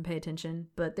didn't even pay attention,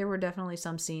 but there were definitely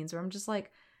some scenes where I'm just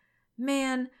like,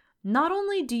 man, not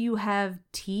only do you have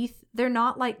teeth, they're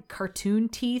not like cartoon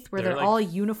teeth where they're like all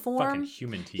uniform. Fucking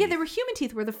human teeth. Yeah, they were human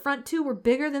teeth where the front two were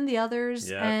bigger than the others.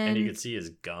 Yeah, and you could see his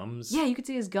gums. Yeah, you could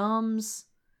see his gums.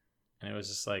 And it was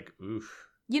just like, oof.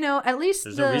 You know, at least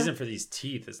there's no reason for these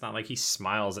teeth. It's not like he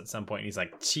smiles at some point and he's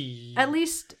like, chee. At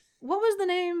least, what was the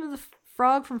name of the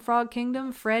frog from Frog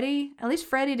Kingdom? Freddy? At least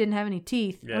Freddy didn't have any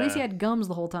teeth. Yeah. At least he had gums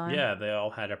the whole time. Yeah, they all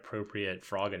had appropriate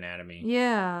frog anatomy.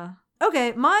 Yeah.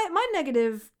 Okay, my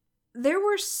negative, there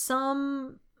were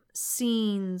some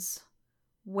scenes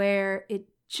where it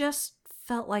just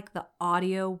felt like the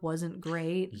audio wasn't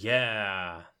great.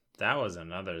 Yeah. That was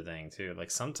another thing too.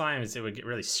 Like sometimes it would get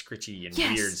really scritchy and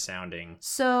weird sounding.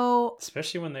 So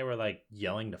especially when they were like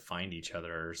yelling to find each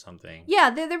other or something. Yeah,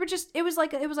 they were just it was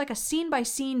like a scene by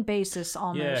scene basis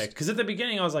almost. Yeah, because at the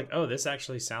beginning I was like, oh, this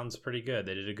actually sounds pretty good.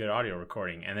 They did a good audio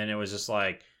recording, and then it was just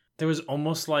like there was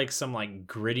almost like some like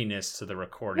grittiness to the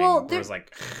recording. Well, there was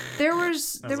like there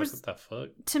was like, what the fuck?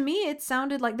 To me, it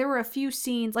sounded like there were a few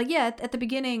scenes, like at the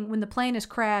beginning when the plane is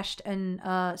crashed and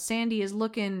Sandy is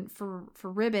looking for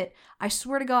Ribbit. I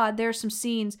swear to God, there are some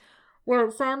scenes where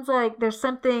it sounds like there's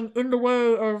something in the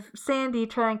way of Sandy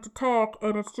trying to talk,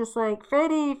 and it's just like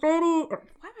Freddy. Or,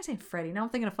 why am I saying Freddy? Now I'm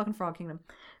thinking of fucking Frog Kingdom.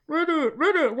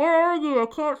 Ribbit, where are you? I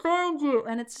can't find you.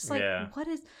 And it's just like, what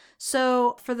is...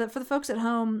 So for the folks at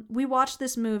home, we watched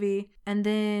this movie and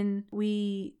then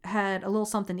we had a little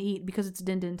something to eat because it's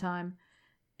din-din time.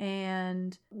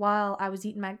 And while I was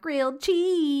eating my grilled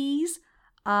cheese,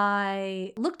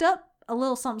 I looked up a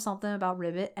little something about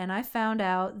Ribbit, and I found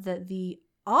out that the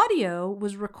audio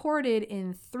was recorded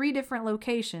in 3 different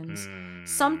locations.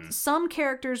 Some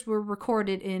characters were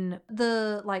recorded in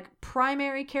the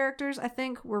primary characters, I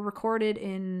think, were recorded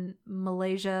in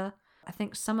Malaysia. I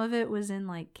think some of it was in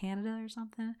Canada or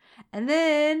something. And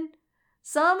then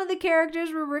some of the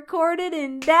characters were recorded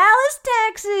in Dallas,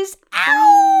 Texas.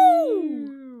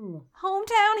 Ow!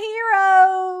 Hometown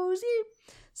heroes.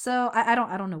 So I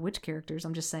don't know which characters,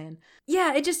 I'm just saying.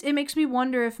 Yeah, it makes me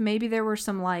wonder if maybe there were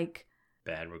some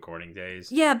bad recording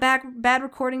days. Yeah, bad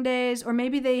recording days, or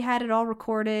maybe they had it all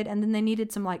recorded and then they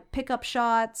needed some pickup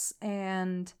shots.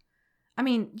 And I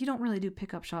mean, you don't really do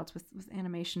pickup shots with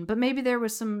animation, but maybe there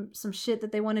was some shit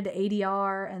that they wanted to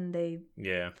ADR and they...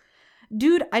 Yeah.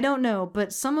 Dude, I don't know,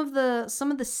 but some of the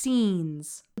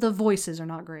scenes, the voices are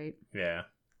not great. Yeah.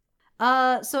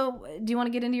 So do you want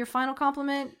to get into your final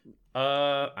compliment?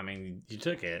 I mean, you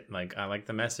took it. I like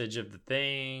the message of the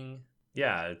thing.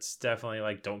 Yeah, it's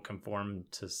definitely don't conform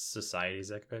to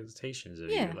society's expectations of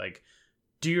you.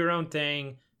 Do your own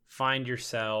thing, find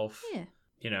yourself. Yeah.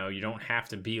 You don't have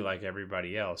to be like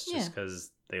everybody else just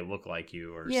because they look like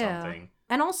you or something.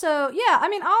 And also, yeah, I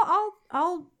mean,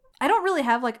 I don't really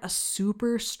have a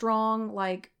super strong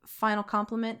final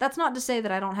compliment. That's not to say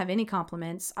that I don't have any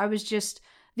compliments.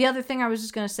 The other thing I was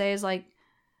just gonna say is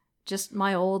just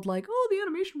my old oh, the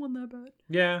animation wasn't that bad.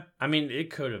 Yeah, I mean,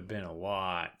 it could have been a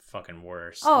lot fucking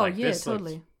worse. Oh yeah,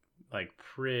 totally.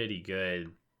 Pretty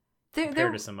good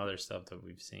compared to some other stuff that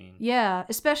we've seen. Yeah,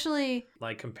 especially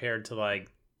compared to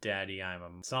Daddy, I'm a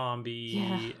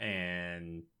Zombie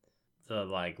and the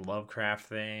Lovecraft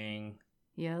thing.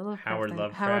 Yeah, Howard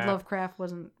Lovecraft. Howard Lovecraft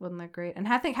wasn't that great, and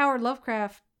I think Howard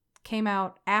Lovecraft came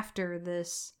out after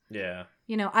this. Yeah.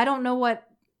 I don't know what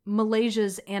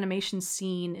Malaysia's animation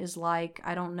scene is like.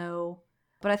 I don't know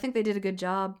but I think they did a good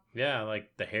job. Yeah, like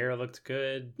the hair looked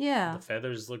good. Yeah. The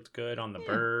feathers looked good on the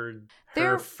bird.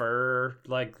 They're- Her fur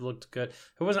looked good.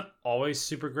 It wasn't always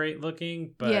super great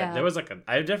looking, but Yeah. there was I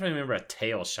definitely remember a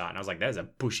tail shot, and I was like, that is a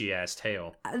bushy ass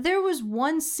tail. There was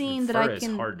one scene that fur I is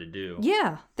can hard to do.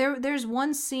 Yeah, there's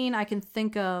one scene I can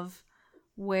think of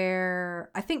where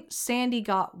I think Sandy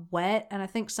got wet, and I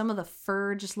think some of the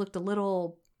fur just looked a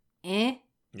little eh.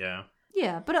 Yeah.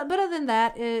 Yeah, but other than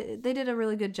that, they did a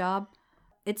really good job.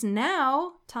 It's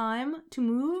now time to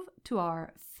move to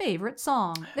our favorite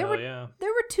song. There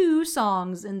were 2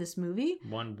 songs in this movie.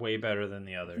 One way better than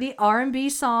the other. The R&B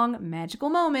song Magical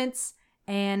Moments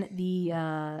and the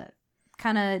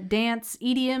kind of dance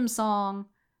EDM song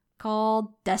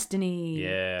called Destiny.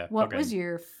 Yeah. What was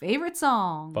your favorite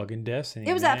song? Fucking Destiny.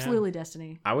 It was man. absolutely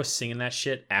Destiny. I was singing that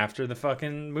shit after the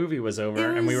fucking movie was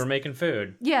over and we were making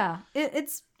food. Yeah,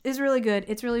 it's really good.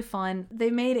 It's really fun. They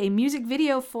made a music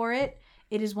video for it.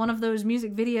 It is one of those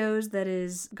music videos that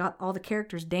is got all the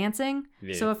characters dancing.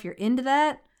 Yeah. So if you're into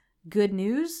that, good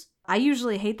news. I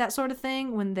usually hate that sort of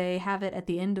thing when they have it at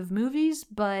the end of movies,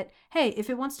 but hey, if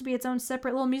it wants to be its own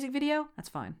separate little music video, that's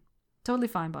fine. Totally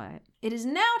fine by it. It is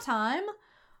now time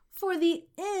for the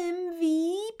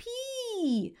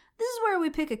MVP. This is where we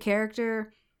pick a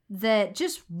character that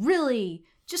just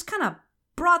kind of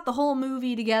brought the whole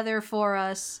movie together for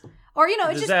us. Or,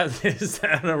 is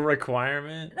that a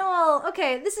requirement? No,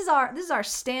 okay, this is our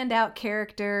standout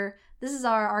character. This is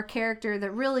our character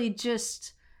that really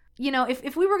just,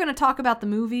 if we were going to talk about the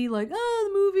movie, like, the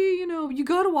movie, you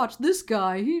got to watch this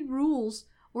guy, he rules,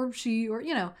 or she, or,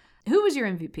 who was your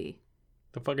MVP?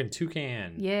 The fucking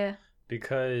toucan. Yeah.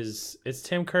 Because it's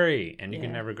Tim Curry, and you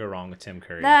can never go wrong with Tim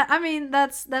Curry. That's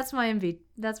my MVP.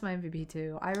 That's my MVP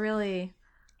too. I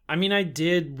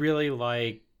did really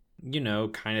like,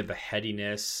 kind of the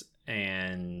headiness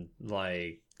and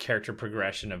like character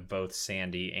progression of both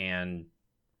Sandy and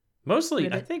mostly,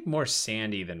 Ribbit. I think more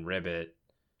Sandy than Ribbit.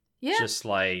 Yeah. Just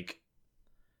like,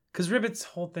 because Ribbit's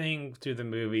whole thing through the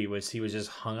movie was he was just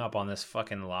hung up on this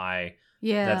fucking lie.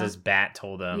 Yeah. That this bat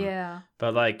told him. Yeah.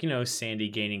 But like, Sandy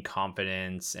gaining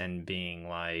confidence and being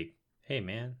like, hey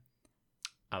man,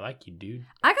 I like you, dude.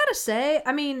 I gotta say,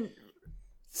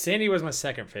 Sandy was my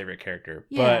second favorite character,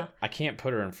 Yeah. but I can't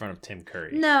put her in front of Tim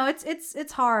Curry. no,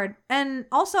 it's hard. And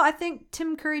also I think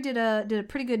Tim Curry did a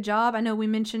pretty good job. I know we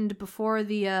mentioned before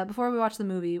we watched the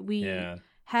movie, we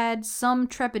had some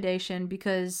trepidation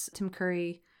because Tim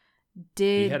Curry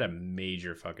he had a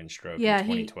major fucking stroke in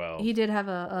 2012. He did have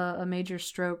a major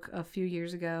stroke a few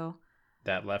years ago.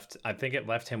 I think it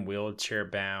left him wheelchair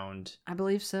bound. I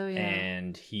believe so, yeah.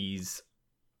 And he's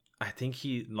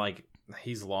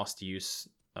lost use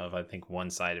of, I think, one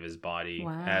side of his body.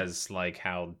 Wow. As like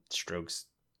how strokes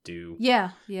do.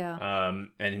 Yeah.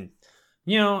 And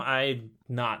I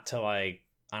not to like,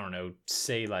 I don't know,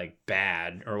 say like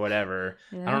bad or whatever.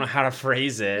 Yeah. I don't know how to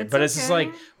phrase it, It's but it's just okay.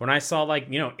 like when I saw like,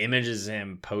 images of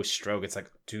him post stroke, it's like,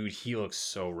 dude, he looks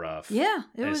so rough. Yeah,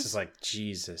 It's just like,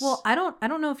 Jesus. Well, I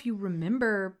don't know if you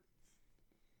remember,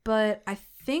 but I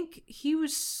think he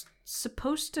was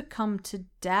supposed to come to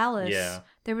Dallas. Yeah.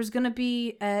 There was going to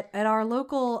be at our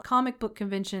local comic book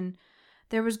convention,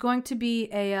 there was going to be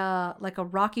a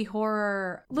Rocky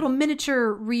Horror little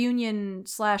miniature reunion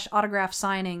 / autograph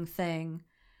signing thing.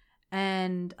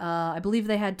 And I believe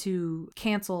they had to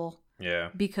cancel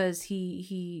because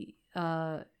he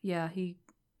had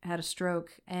a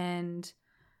stroke. And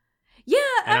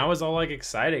I was all like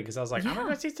excited because I was like, I'm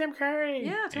gonna see Tim Curry.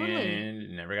 Yeah, totally. And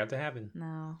it never got to happen.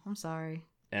 No, I'm sorry.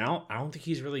 And I don't think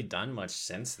he's really done much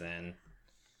since then.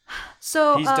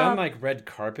 So He's done like red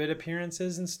carpet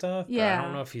appearances and stuff. But Yeah. I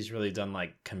don't know if he's really done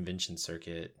like convention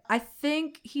circuit. I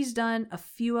think he's done a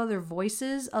few other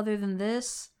voices other than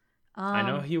this. I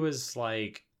know he was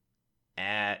like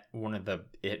at one of the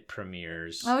It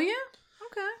premieres. Oh yeah.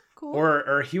 Okay. Cool.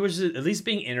 Or he was at least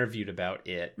being interviewed about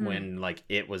it when like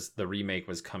the remake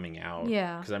was coming out.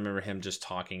 Yeah. Because I remember him just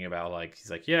talking about like,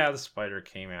 he's like, yeah, the spider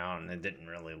came out and it didn't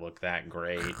really look that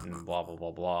great and blah blah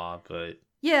blah blah. But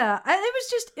yeah,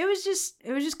 it was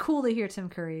just cool to hear Tim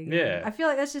Curry again. Yeah. I feel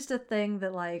like that's just a thing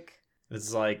that like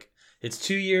it's like it's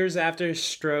 2 years after his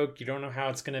stroke. You don't know how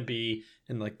it's gonna be,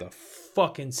 and like the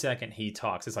fucking second he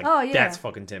talks, it's like, Oh, yeah. that's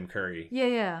fucking Tim Curry.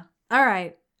 Yeah. All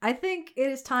right. I think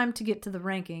it is time to get to the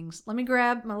rankings. Let me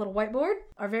grab my little whiteboard.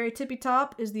 Our very tippy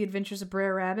top is The Adventures of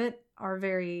Brer Rabbit. Our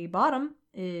very bottom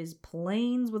is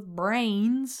Planes with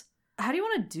Brains. How do you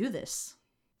want to do this?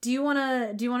 Do you want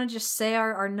to just say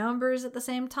our numbers at the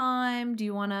same time? Do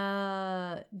you want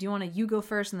to you go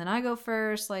first and then I go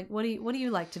first? Like what do you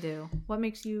like to do? What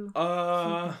makes you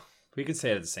We could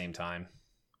say it at the same time.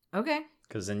 Okay.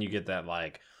 Because then you get that,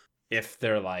 like, if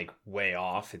they're, like, way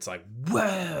off, it's like,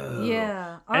 whoa!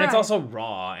 Yeah. And it's also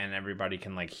raw, and everybody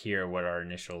can, like, hear what our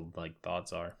initial, like,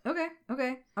 thoughts are. Okay.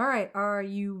 All right. Are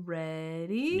you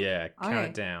ready? Yeah, count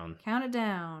it down. Count it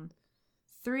down.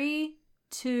 3,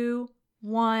 2,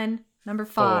 1. Number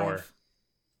 5. 4.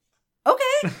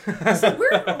 Okay. So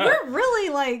we're really,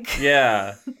 like...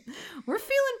 Yeah. We're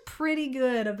feeling pretty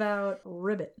good about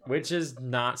Ribbit. Which is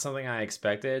not something I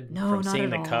expected. No, from not seeing at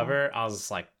the all. cover. I was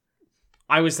just like,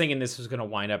 I was thinking this was going to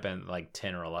wind up in like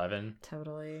 10 or 11.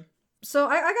 Totally. So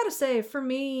I gotta say, for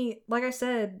me, like I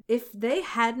said, if they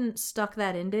hadn't stuck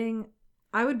that ending,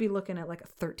 I would be looking at like a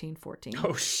 13, 14.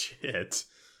 Oh, shit.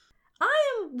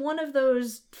 I am one of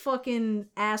those fucking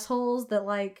assholes that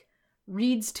like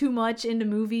reads too much into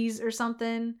movies or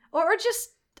something. Or just,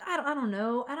 I don't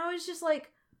know. And I was just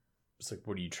like... It's like,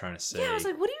 what are you trying to say? Yeah, I was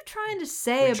like, what are you trying to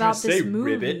say about this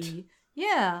movie? Ribbit?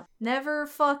 Yeah. Never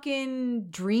fucking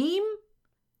dream?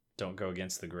 Don't go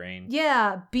against the grain.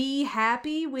 Yeah. Be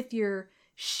happy with your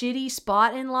shitty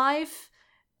spot in life.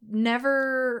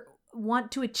 Never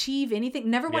want to achieve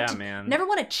anything. Never want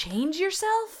to change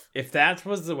yourself. If that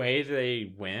was the way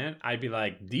they went, I'd be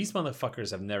like, these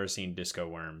motherfuckers have never seen Disco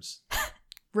Worms.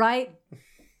 Right?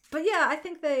 But yeah, I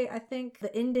think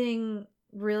the ending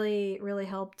really, really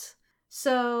helped.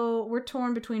 So we're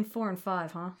torn between 4 and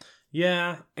 5, huh?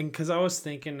 Yeah, and because I was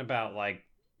thinking about like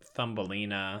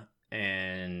Thumbelina,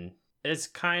 and it's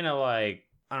kind of like,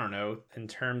 I don't know, in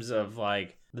terms of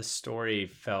like the story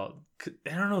felt,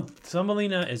 I don't know,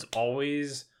 Thumbelina is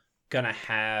always gonna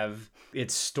have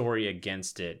its story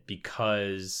against it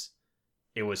because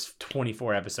it was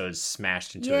 24 episodes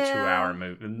smashed into a 2-hour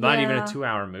movie. Not even a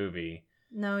 2-hour movie.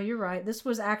 No, you're right. This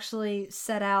was actually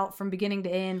set out from beginning to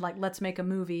end, like, let's make a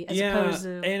movie, as opposed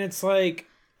to... and it's like,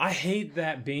 I hate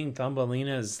that being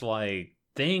Thumbelina's, like,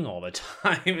 thing all the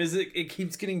time, is it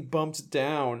keeps getting bumped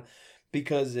down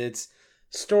because its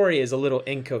story is a little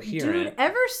incoherent. Dude,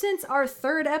 ever since our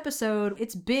 3rd episode,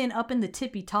 it's been up in the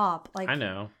tippy top. Like, I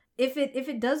know. If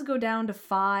it does go down to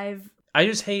 5... I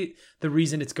just hate the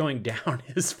reason it's going down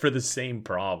is for the same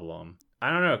problem.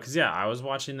 I don't know, because, I was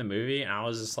watching the movie, and I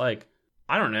was just like,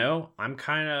 I don't know. I'm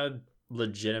kind of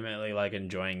legitimately like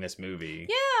enjoying this movie.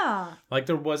 Yeah. Like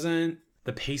the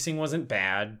pacing wasn't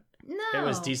bad. No. It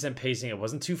was decent pacing. It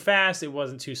wasn't too fast. It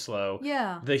wasn't too slow.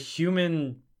 Yeah. The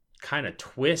human kind of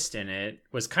twist in it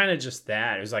was kind of just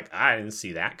that. It was like, I didn't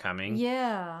see that coming.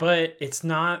 Yeah. But it's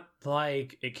not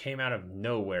like it came out of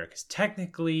nowhere, because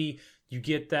technically you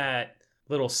get that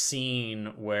little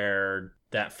scene where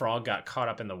that frog got caught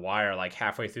up in the wire like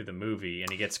halfway through the movie, and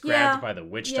he gets grabbed by the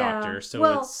witch doctor.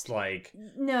 So it's like,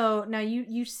 no,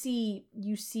 you see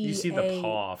the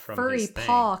paw from furry his thing.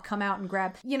 paw come out and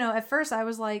grab. At first I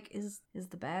was like, is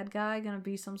the bad guy gonna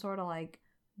be some sort of like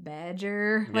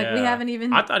badger? Like, we haven't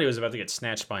even... I thought he was about to get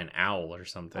snatched by an owl or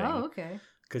something. Oh, okay.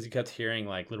 Because you kept hearing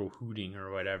like little hooting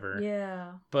or whatever.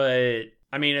 Yeah. But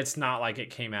I mean, it's not like it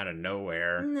came out of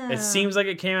nowhere. No. It seems like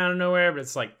it came out of nowhere, but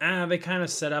it's like, they kind of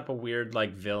set up a weird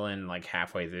like villain like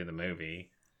halfway through the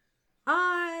movie.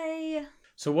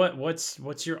 So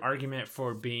what's your argument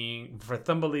for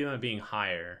Thumbelina being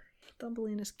higher?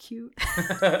 Thumbelina's cute.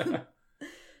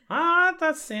 I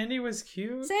thought Sandy was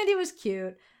cute. Sandy was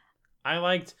cute. I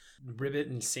liked Ribbit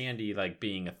and Sandy like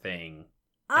being a thing.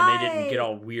 And they didn't get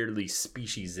all weirdly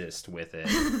speciesist with it.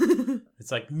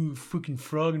 It's like, ooh, fucking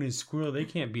frog and a squirrel, they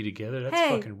can't be together.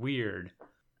 That's fucking weird.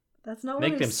 That's not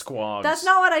what them squags. That's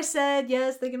not what I said.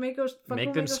 Yes, they can make those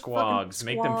make them squags.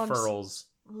 Make them furls.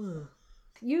 Ugh.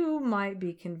 You might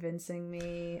be convincing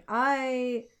me.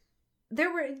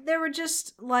 There were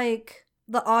just like,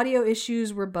 the audio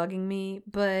issues were bugging me,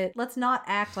 but let's not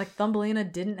act like Thumbelina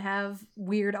didn't have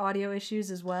weird audio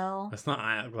issues as well. Let's not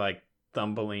act like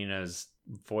Thumbelina's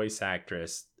voice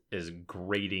actress is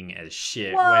grating as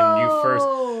shit.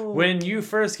 Whoa! when you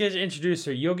first get introduced to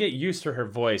her, you'll get used to her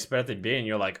voice, but at the beginning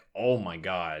you're like, oh my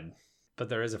god. But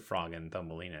there is a frog in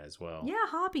Thumbelina as well. Yeah,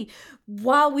 Hoppy.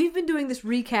 While we've been doing this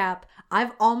recap,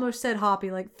 I've almost said Hoppy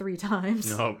like 3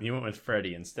 times. No, you went with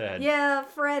Freddy instead. Yeah,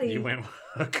 Freddy. You went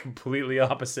a completely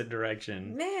opposite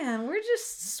direction. Man, we're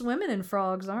just swimming in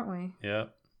frogs, aren't we? Yeah.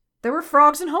 There were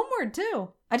frogs in Homeward too.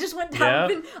 I just went down.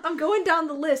 Yeah. I'm going down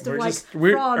the list of frogs.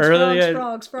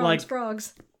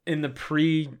 In the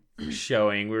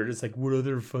pre-showing, we were just like, what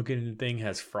other fucking thing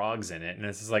has frogs in it? And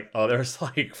it's just like, oh, there's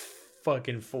like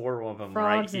fucking 4 of them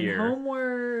frogs right here. Frogs in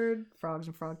Homeward, frogs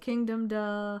in Frog Kingdom,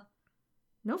 duh.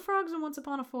 No frogs in Once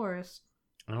Upon a Forest.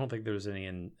 I don't think there was any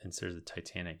in Sears of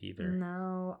Titanic either.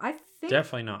 No, I think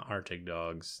definitely not Arctic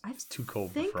dogs. It's too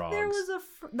cold for frogs.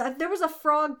 There was a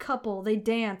frog couple. They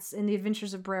dance in The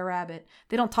Adventures of Brer Rabbit.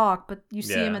 They don't talk, but you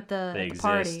see them at the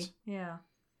party. Yeah.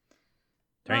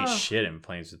 There ain't shit in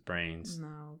Planes with Brains.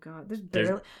 No, God,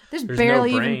 there's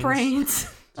barely no even brains.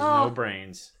 There's no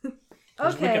brains.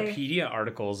 There's Wikipedia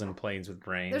articles in Planes with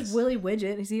Brains. There's Willy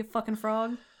Widget. Is he a fucking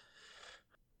frog?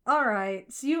 All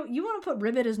right, so you want to put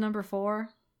Ribbit as number 4?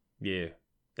 Yeah,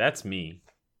 that's me.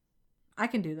 I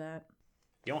can do that.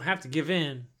 You don't have to give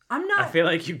in. I'm not. I feel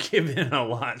like you give in a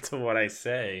lot to what I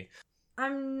say.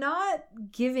 I'm not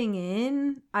giving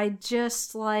in. I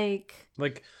just like.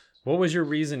 What was your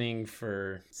reasoning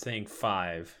for saying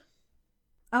 5?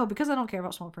 Oh, because I don't care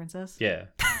about Small Princess. Yeah.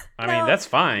 I mean, that's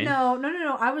fine.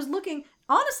 No. I was looking.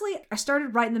 Honestly, I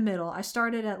started right in the middle. I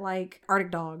started at like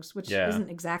Arctic Dogs, which isn't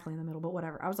exactly in the middle, but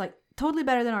whatever. I was like, totally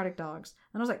better than Arctic Dogs.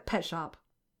 And I was like, Pet Shop.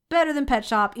 Better than Pet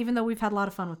Shop, even though we've had a lot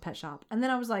of fun with Pet Shop. And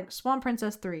then I was like, Swan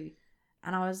Princess 3.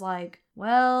 And I was like,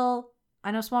 well,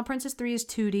 I know Swan Princess 3 is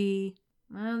 2D.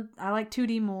 I like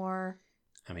 2D more.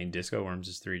 I mean, Disco Worms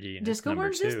is 3D. And Disco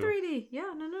Worms is 3D.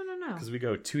 Yeah, no. Because we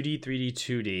go 2D, 3D,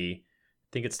 2D. I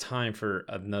think it's time for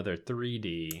another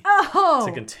 3D. Oh!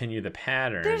 To continue the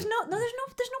pattern. There's no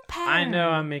pattern. I know,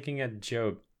 I'm making a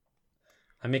joke.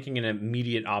 I'm making an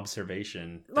immediate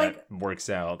observation that works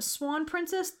out. Swan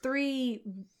Princess 3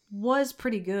 was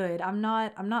pretty good. I'm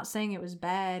not saying it was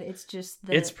bad. It's just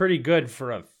that it's pretty good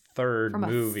for a third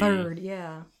movie.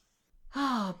 Yeah.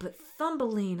 Oh, but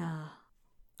Thumbelina.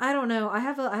 I don't know. I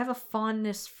have a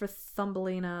fondness for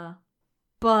Thumbelina,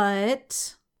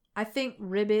 but I think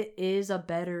Ribbit is a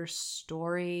better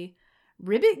story.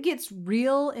 Ribbit gets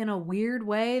real in a weird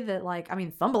way that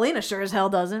Thumbelina sure as hell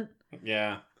doesn't.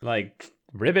 Yeah.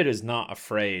 Ribbit is not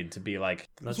afraid to be like,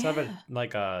 let's have a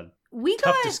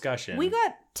tough discussion. We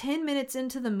got 10 minutes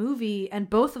into the movie and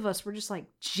both of us were just like,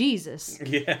 Jesus.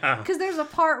 Yeah. Because there's a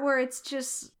part where it's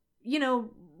just,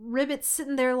 Ribbit's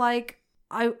sitting there like,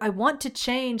 I want to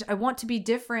change. I want to be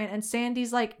different. And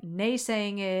Sandy's like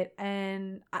naysaying it.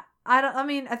 And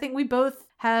I think we both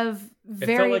have It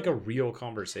felt like a real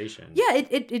conversation. Yeah,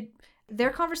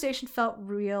 their conversation felt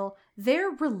real.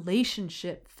 Their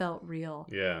relationship felt real.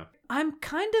 Yeah. I'm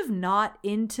kind of not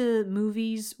into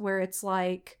movies where it's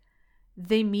like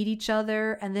they meet each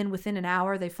other and then within an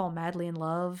hour they fall madly in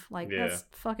love. That's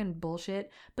fucking bullshit.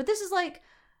 But this is like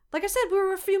I said, we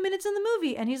were a few minutes in the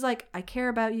movie and he's like, I care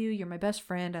about you. You're my best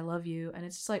friend. I love you. And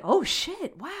it's just like, oh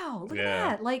shit. Wow. Look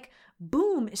at that.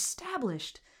 Boom,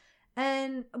 established.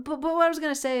 And, but what I was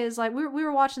going to say is we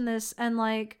were watching this and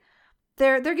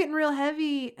they're getting real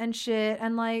heavy and shit.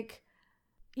 And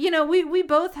we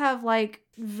both have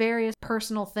various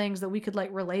personal things that we could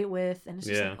relate with. And it's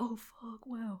just oh fuck,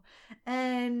 wow.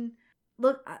 And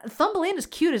look, Thumbelina's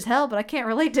cute as hell, but I can't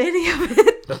relate to any of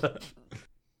it.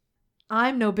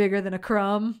 I'm no bigger than a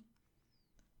crumb.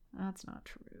 That's not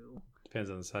true. Depends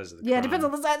on the size of the crumb. Yeah, depends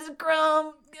on the size of the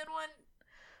crumb. Good one.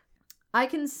 I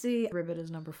can see Ribbit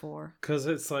as number 4. Because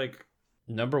it's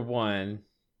number 1,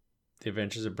 The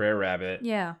Adventures of Brer Rabbit.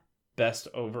 Yeah. Best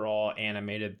overall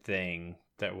animated thing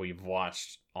that we've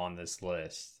watched on this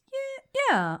list.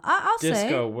 Yeah, I'll say.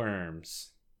 Disco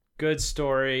Worms. Good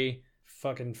story.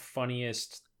 Fucking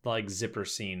funniest zipper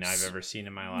scene I've ever seen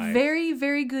in my life. Very,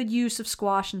 very good use of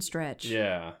squash and stretch.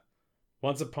 Yeah.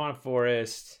 Once Upon a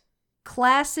Forest.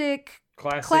 Classic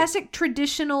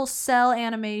traditional cell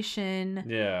animation.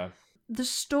 Yeah. The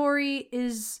story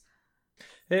is...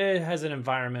 It has an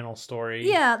environmental story.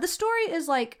 Yeah, the story is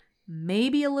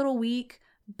maybe a little weak,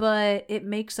 but it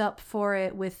makes up for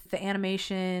it with the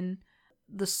animation.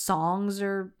 The songs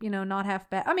are, not half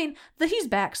bad. I mean, the He's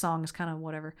Back song is kind of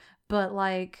whatever. But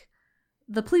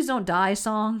the Please Don't Die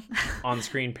song.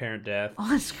 On-screen parent death.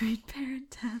 On-screen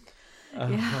parent death.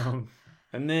 Yeah.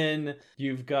 And then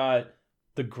you've got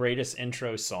the greatest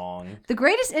intro song. The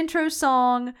greatest intro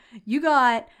song. You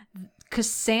got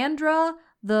Cassandra,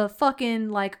 the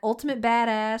fucking ultimate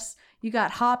badass. You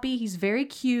got Hoppy. He's very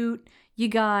cute. You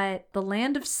got the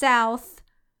Land of South,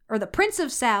 or the Prince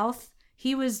of South.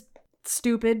 He was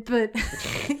stupid, but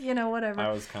whatever.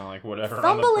 I was kind of whatever.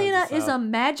 Thumbelina is a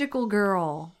magical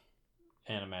girl.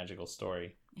 And a magical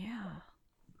story. Yeah.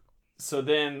 So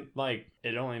then,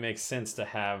 it only makes sense to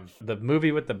have the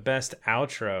movie with the best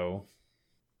outro,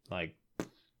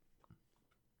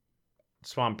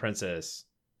 Swan Princess.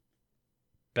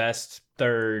 Best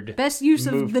third. Best use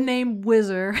of the name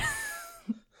Whizzer.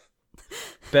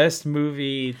 Best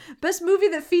movie. Best movie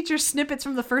that features snippets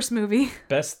from the first movie.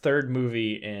 Best third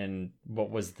movie in what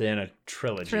was then a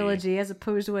trilogy. Trilogy, as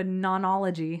opposed to a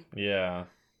nonology. Yeah.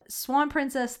 Swan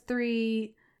Princess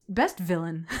 3, best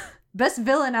villain. Best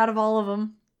villain out of all of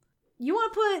them. You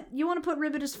want to put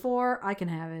Ribbit as 4? I can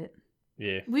have it.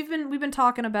 Yeah. We've been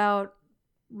talking about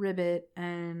Ribbit,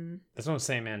 and that's what I'm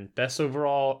saying, man. Best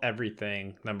overall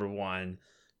everything, number 1.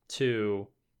 2,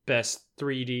 best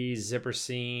 3D zipper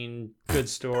scene, good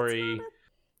story.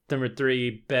 Number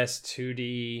 3, best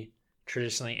 2D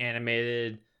traditionally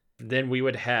animated. Then we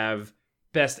would have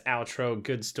best outro,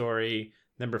 good story.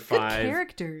 Number 5,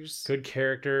 good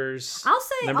characters. I'll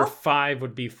say number 5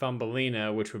 would be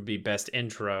Thumbelina, which would be best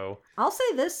intro. I'll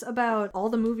say this about all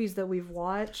the movies that we've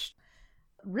watched.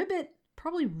 Ribbit,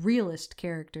 probably realist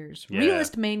characters. Yeah.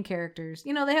 Realist main characters.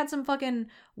 You know, they had some fucking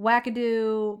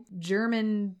wackadoo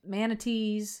German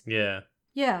manatees. Yeah.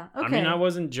 Yeah, okay. I mean, I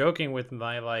wasn't joking with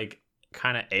my, like,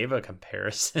 kind of Ava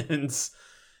comparisons.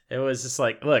 It was just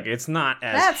like, look, it's not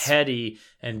as heady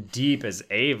and deep as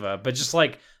Ava, but just,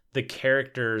 like, the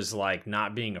characters, like,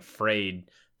 not being afraid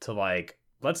to, like,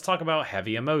 let's talk about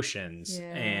heavy emotions.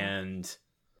 Yeah. And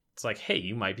it's like, hey,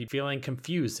 you might be feeling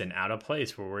confused and out of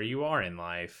place for where you are in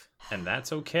life. And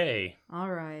that's okay. All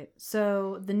right.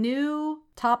 So the new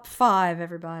top 5,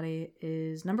 everybody,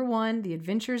 is number 1, The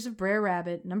Adventures of Brer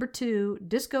Rabbit. Number 2,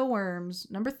 Disco Worms.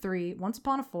 Number 3, Once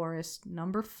Upon a Forest.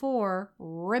 Number 4,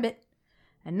 Ribbit.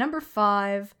 And number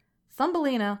 5,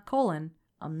 Thumbelina,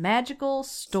 A Magical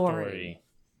Story.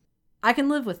 I can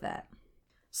live with that.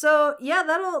 So, yeah,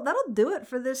 that'll do it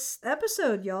for this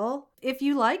episode, y'all. If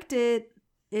you liked it,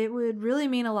 it would really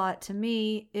mean a lot to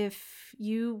me if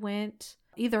you went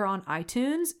either on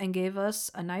iTunes and gave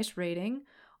us a nice rating,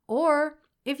 or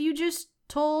if you just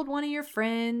told one of your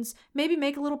friends, maybe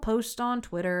make a little post on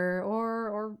Twitter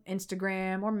or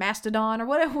Instagram or Mastodon or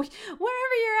whatever,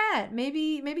 wherever you're at.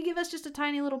 Maybe give us just a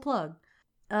tiny little plug.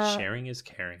 Sharing is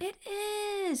caring. It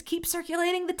is. Keep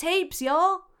circulating the tapes,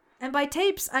 y'all. And by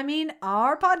tapes, I mean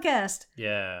our podcast.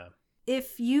 Yeah.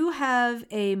 If you have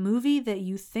a movie that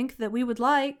you think that we would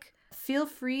like, feel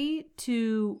free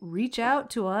to reach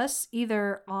out to us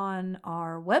either on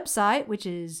our website, which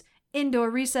is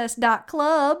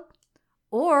indoorrecess.club,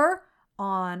 or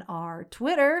on our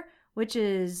Twitter, which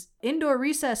is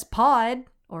indoorrecesspod,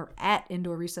 or at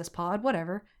indoorrecesspod,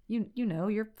 whatever. You know,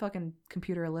 you're fucking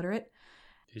computer illiterate.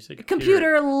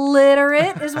 Computer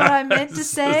literate is what I meant to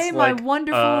say. My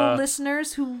wonderful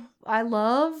listeners who I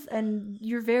love, and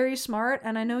you're very smart,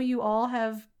 and I know you all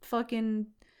have fucking...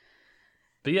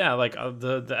 But yeah, like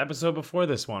the episode before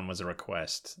this one was a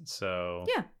request, so...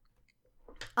 Yeah.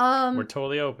 We're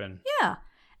totally open. Yeah.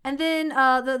 And then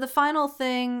the final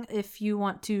thing, if you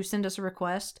want to send us a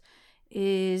request,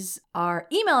 is our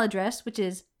email address, which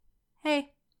is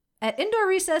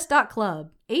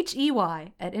hey@indoorrecess.club.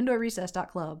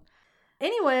 HEY@indoorrecess.club.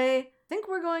 Anyway, I think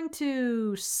we're going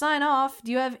to sign off.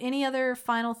 Do you have any other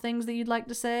final things that you'd like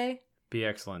to say? Be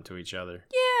excellent to each other.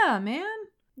 Yeah, man.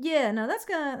 Yeah, no, that's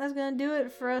gonna do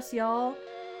it for us, y'all.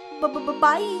 Bye.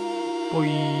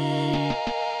 Bye.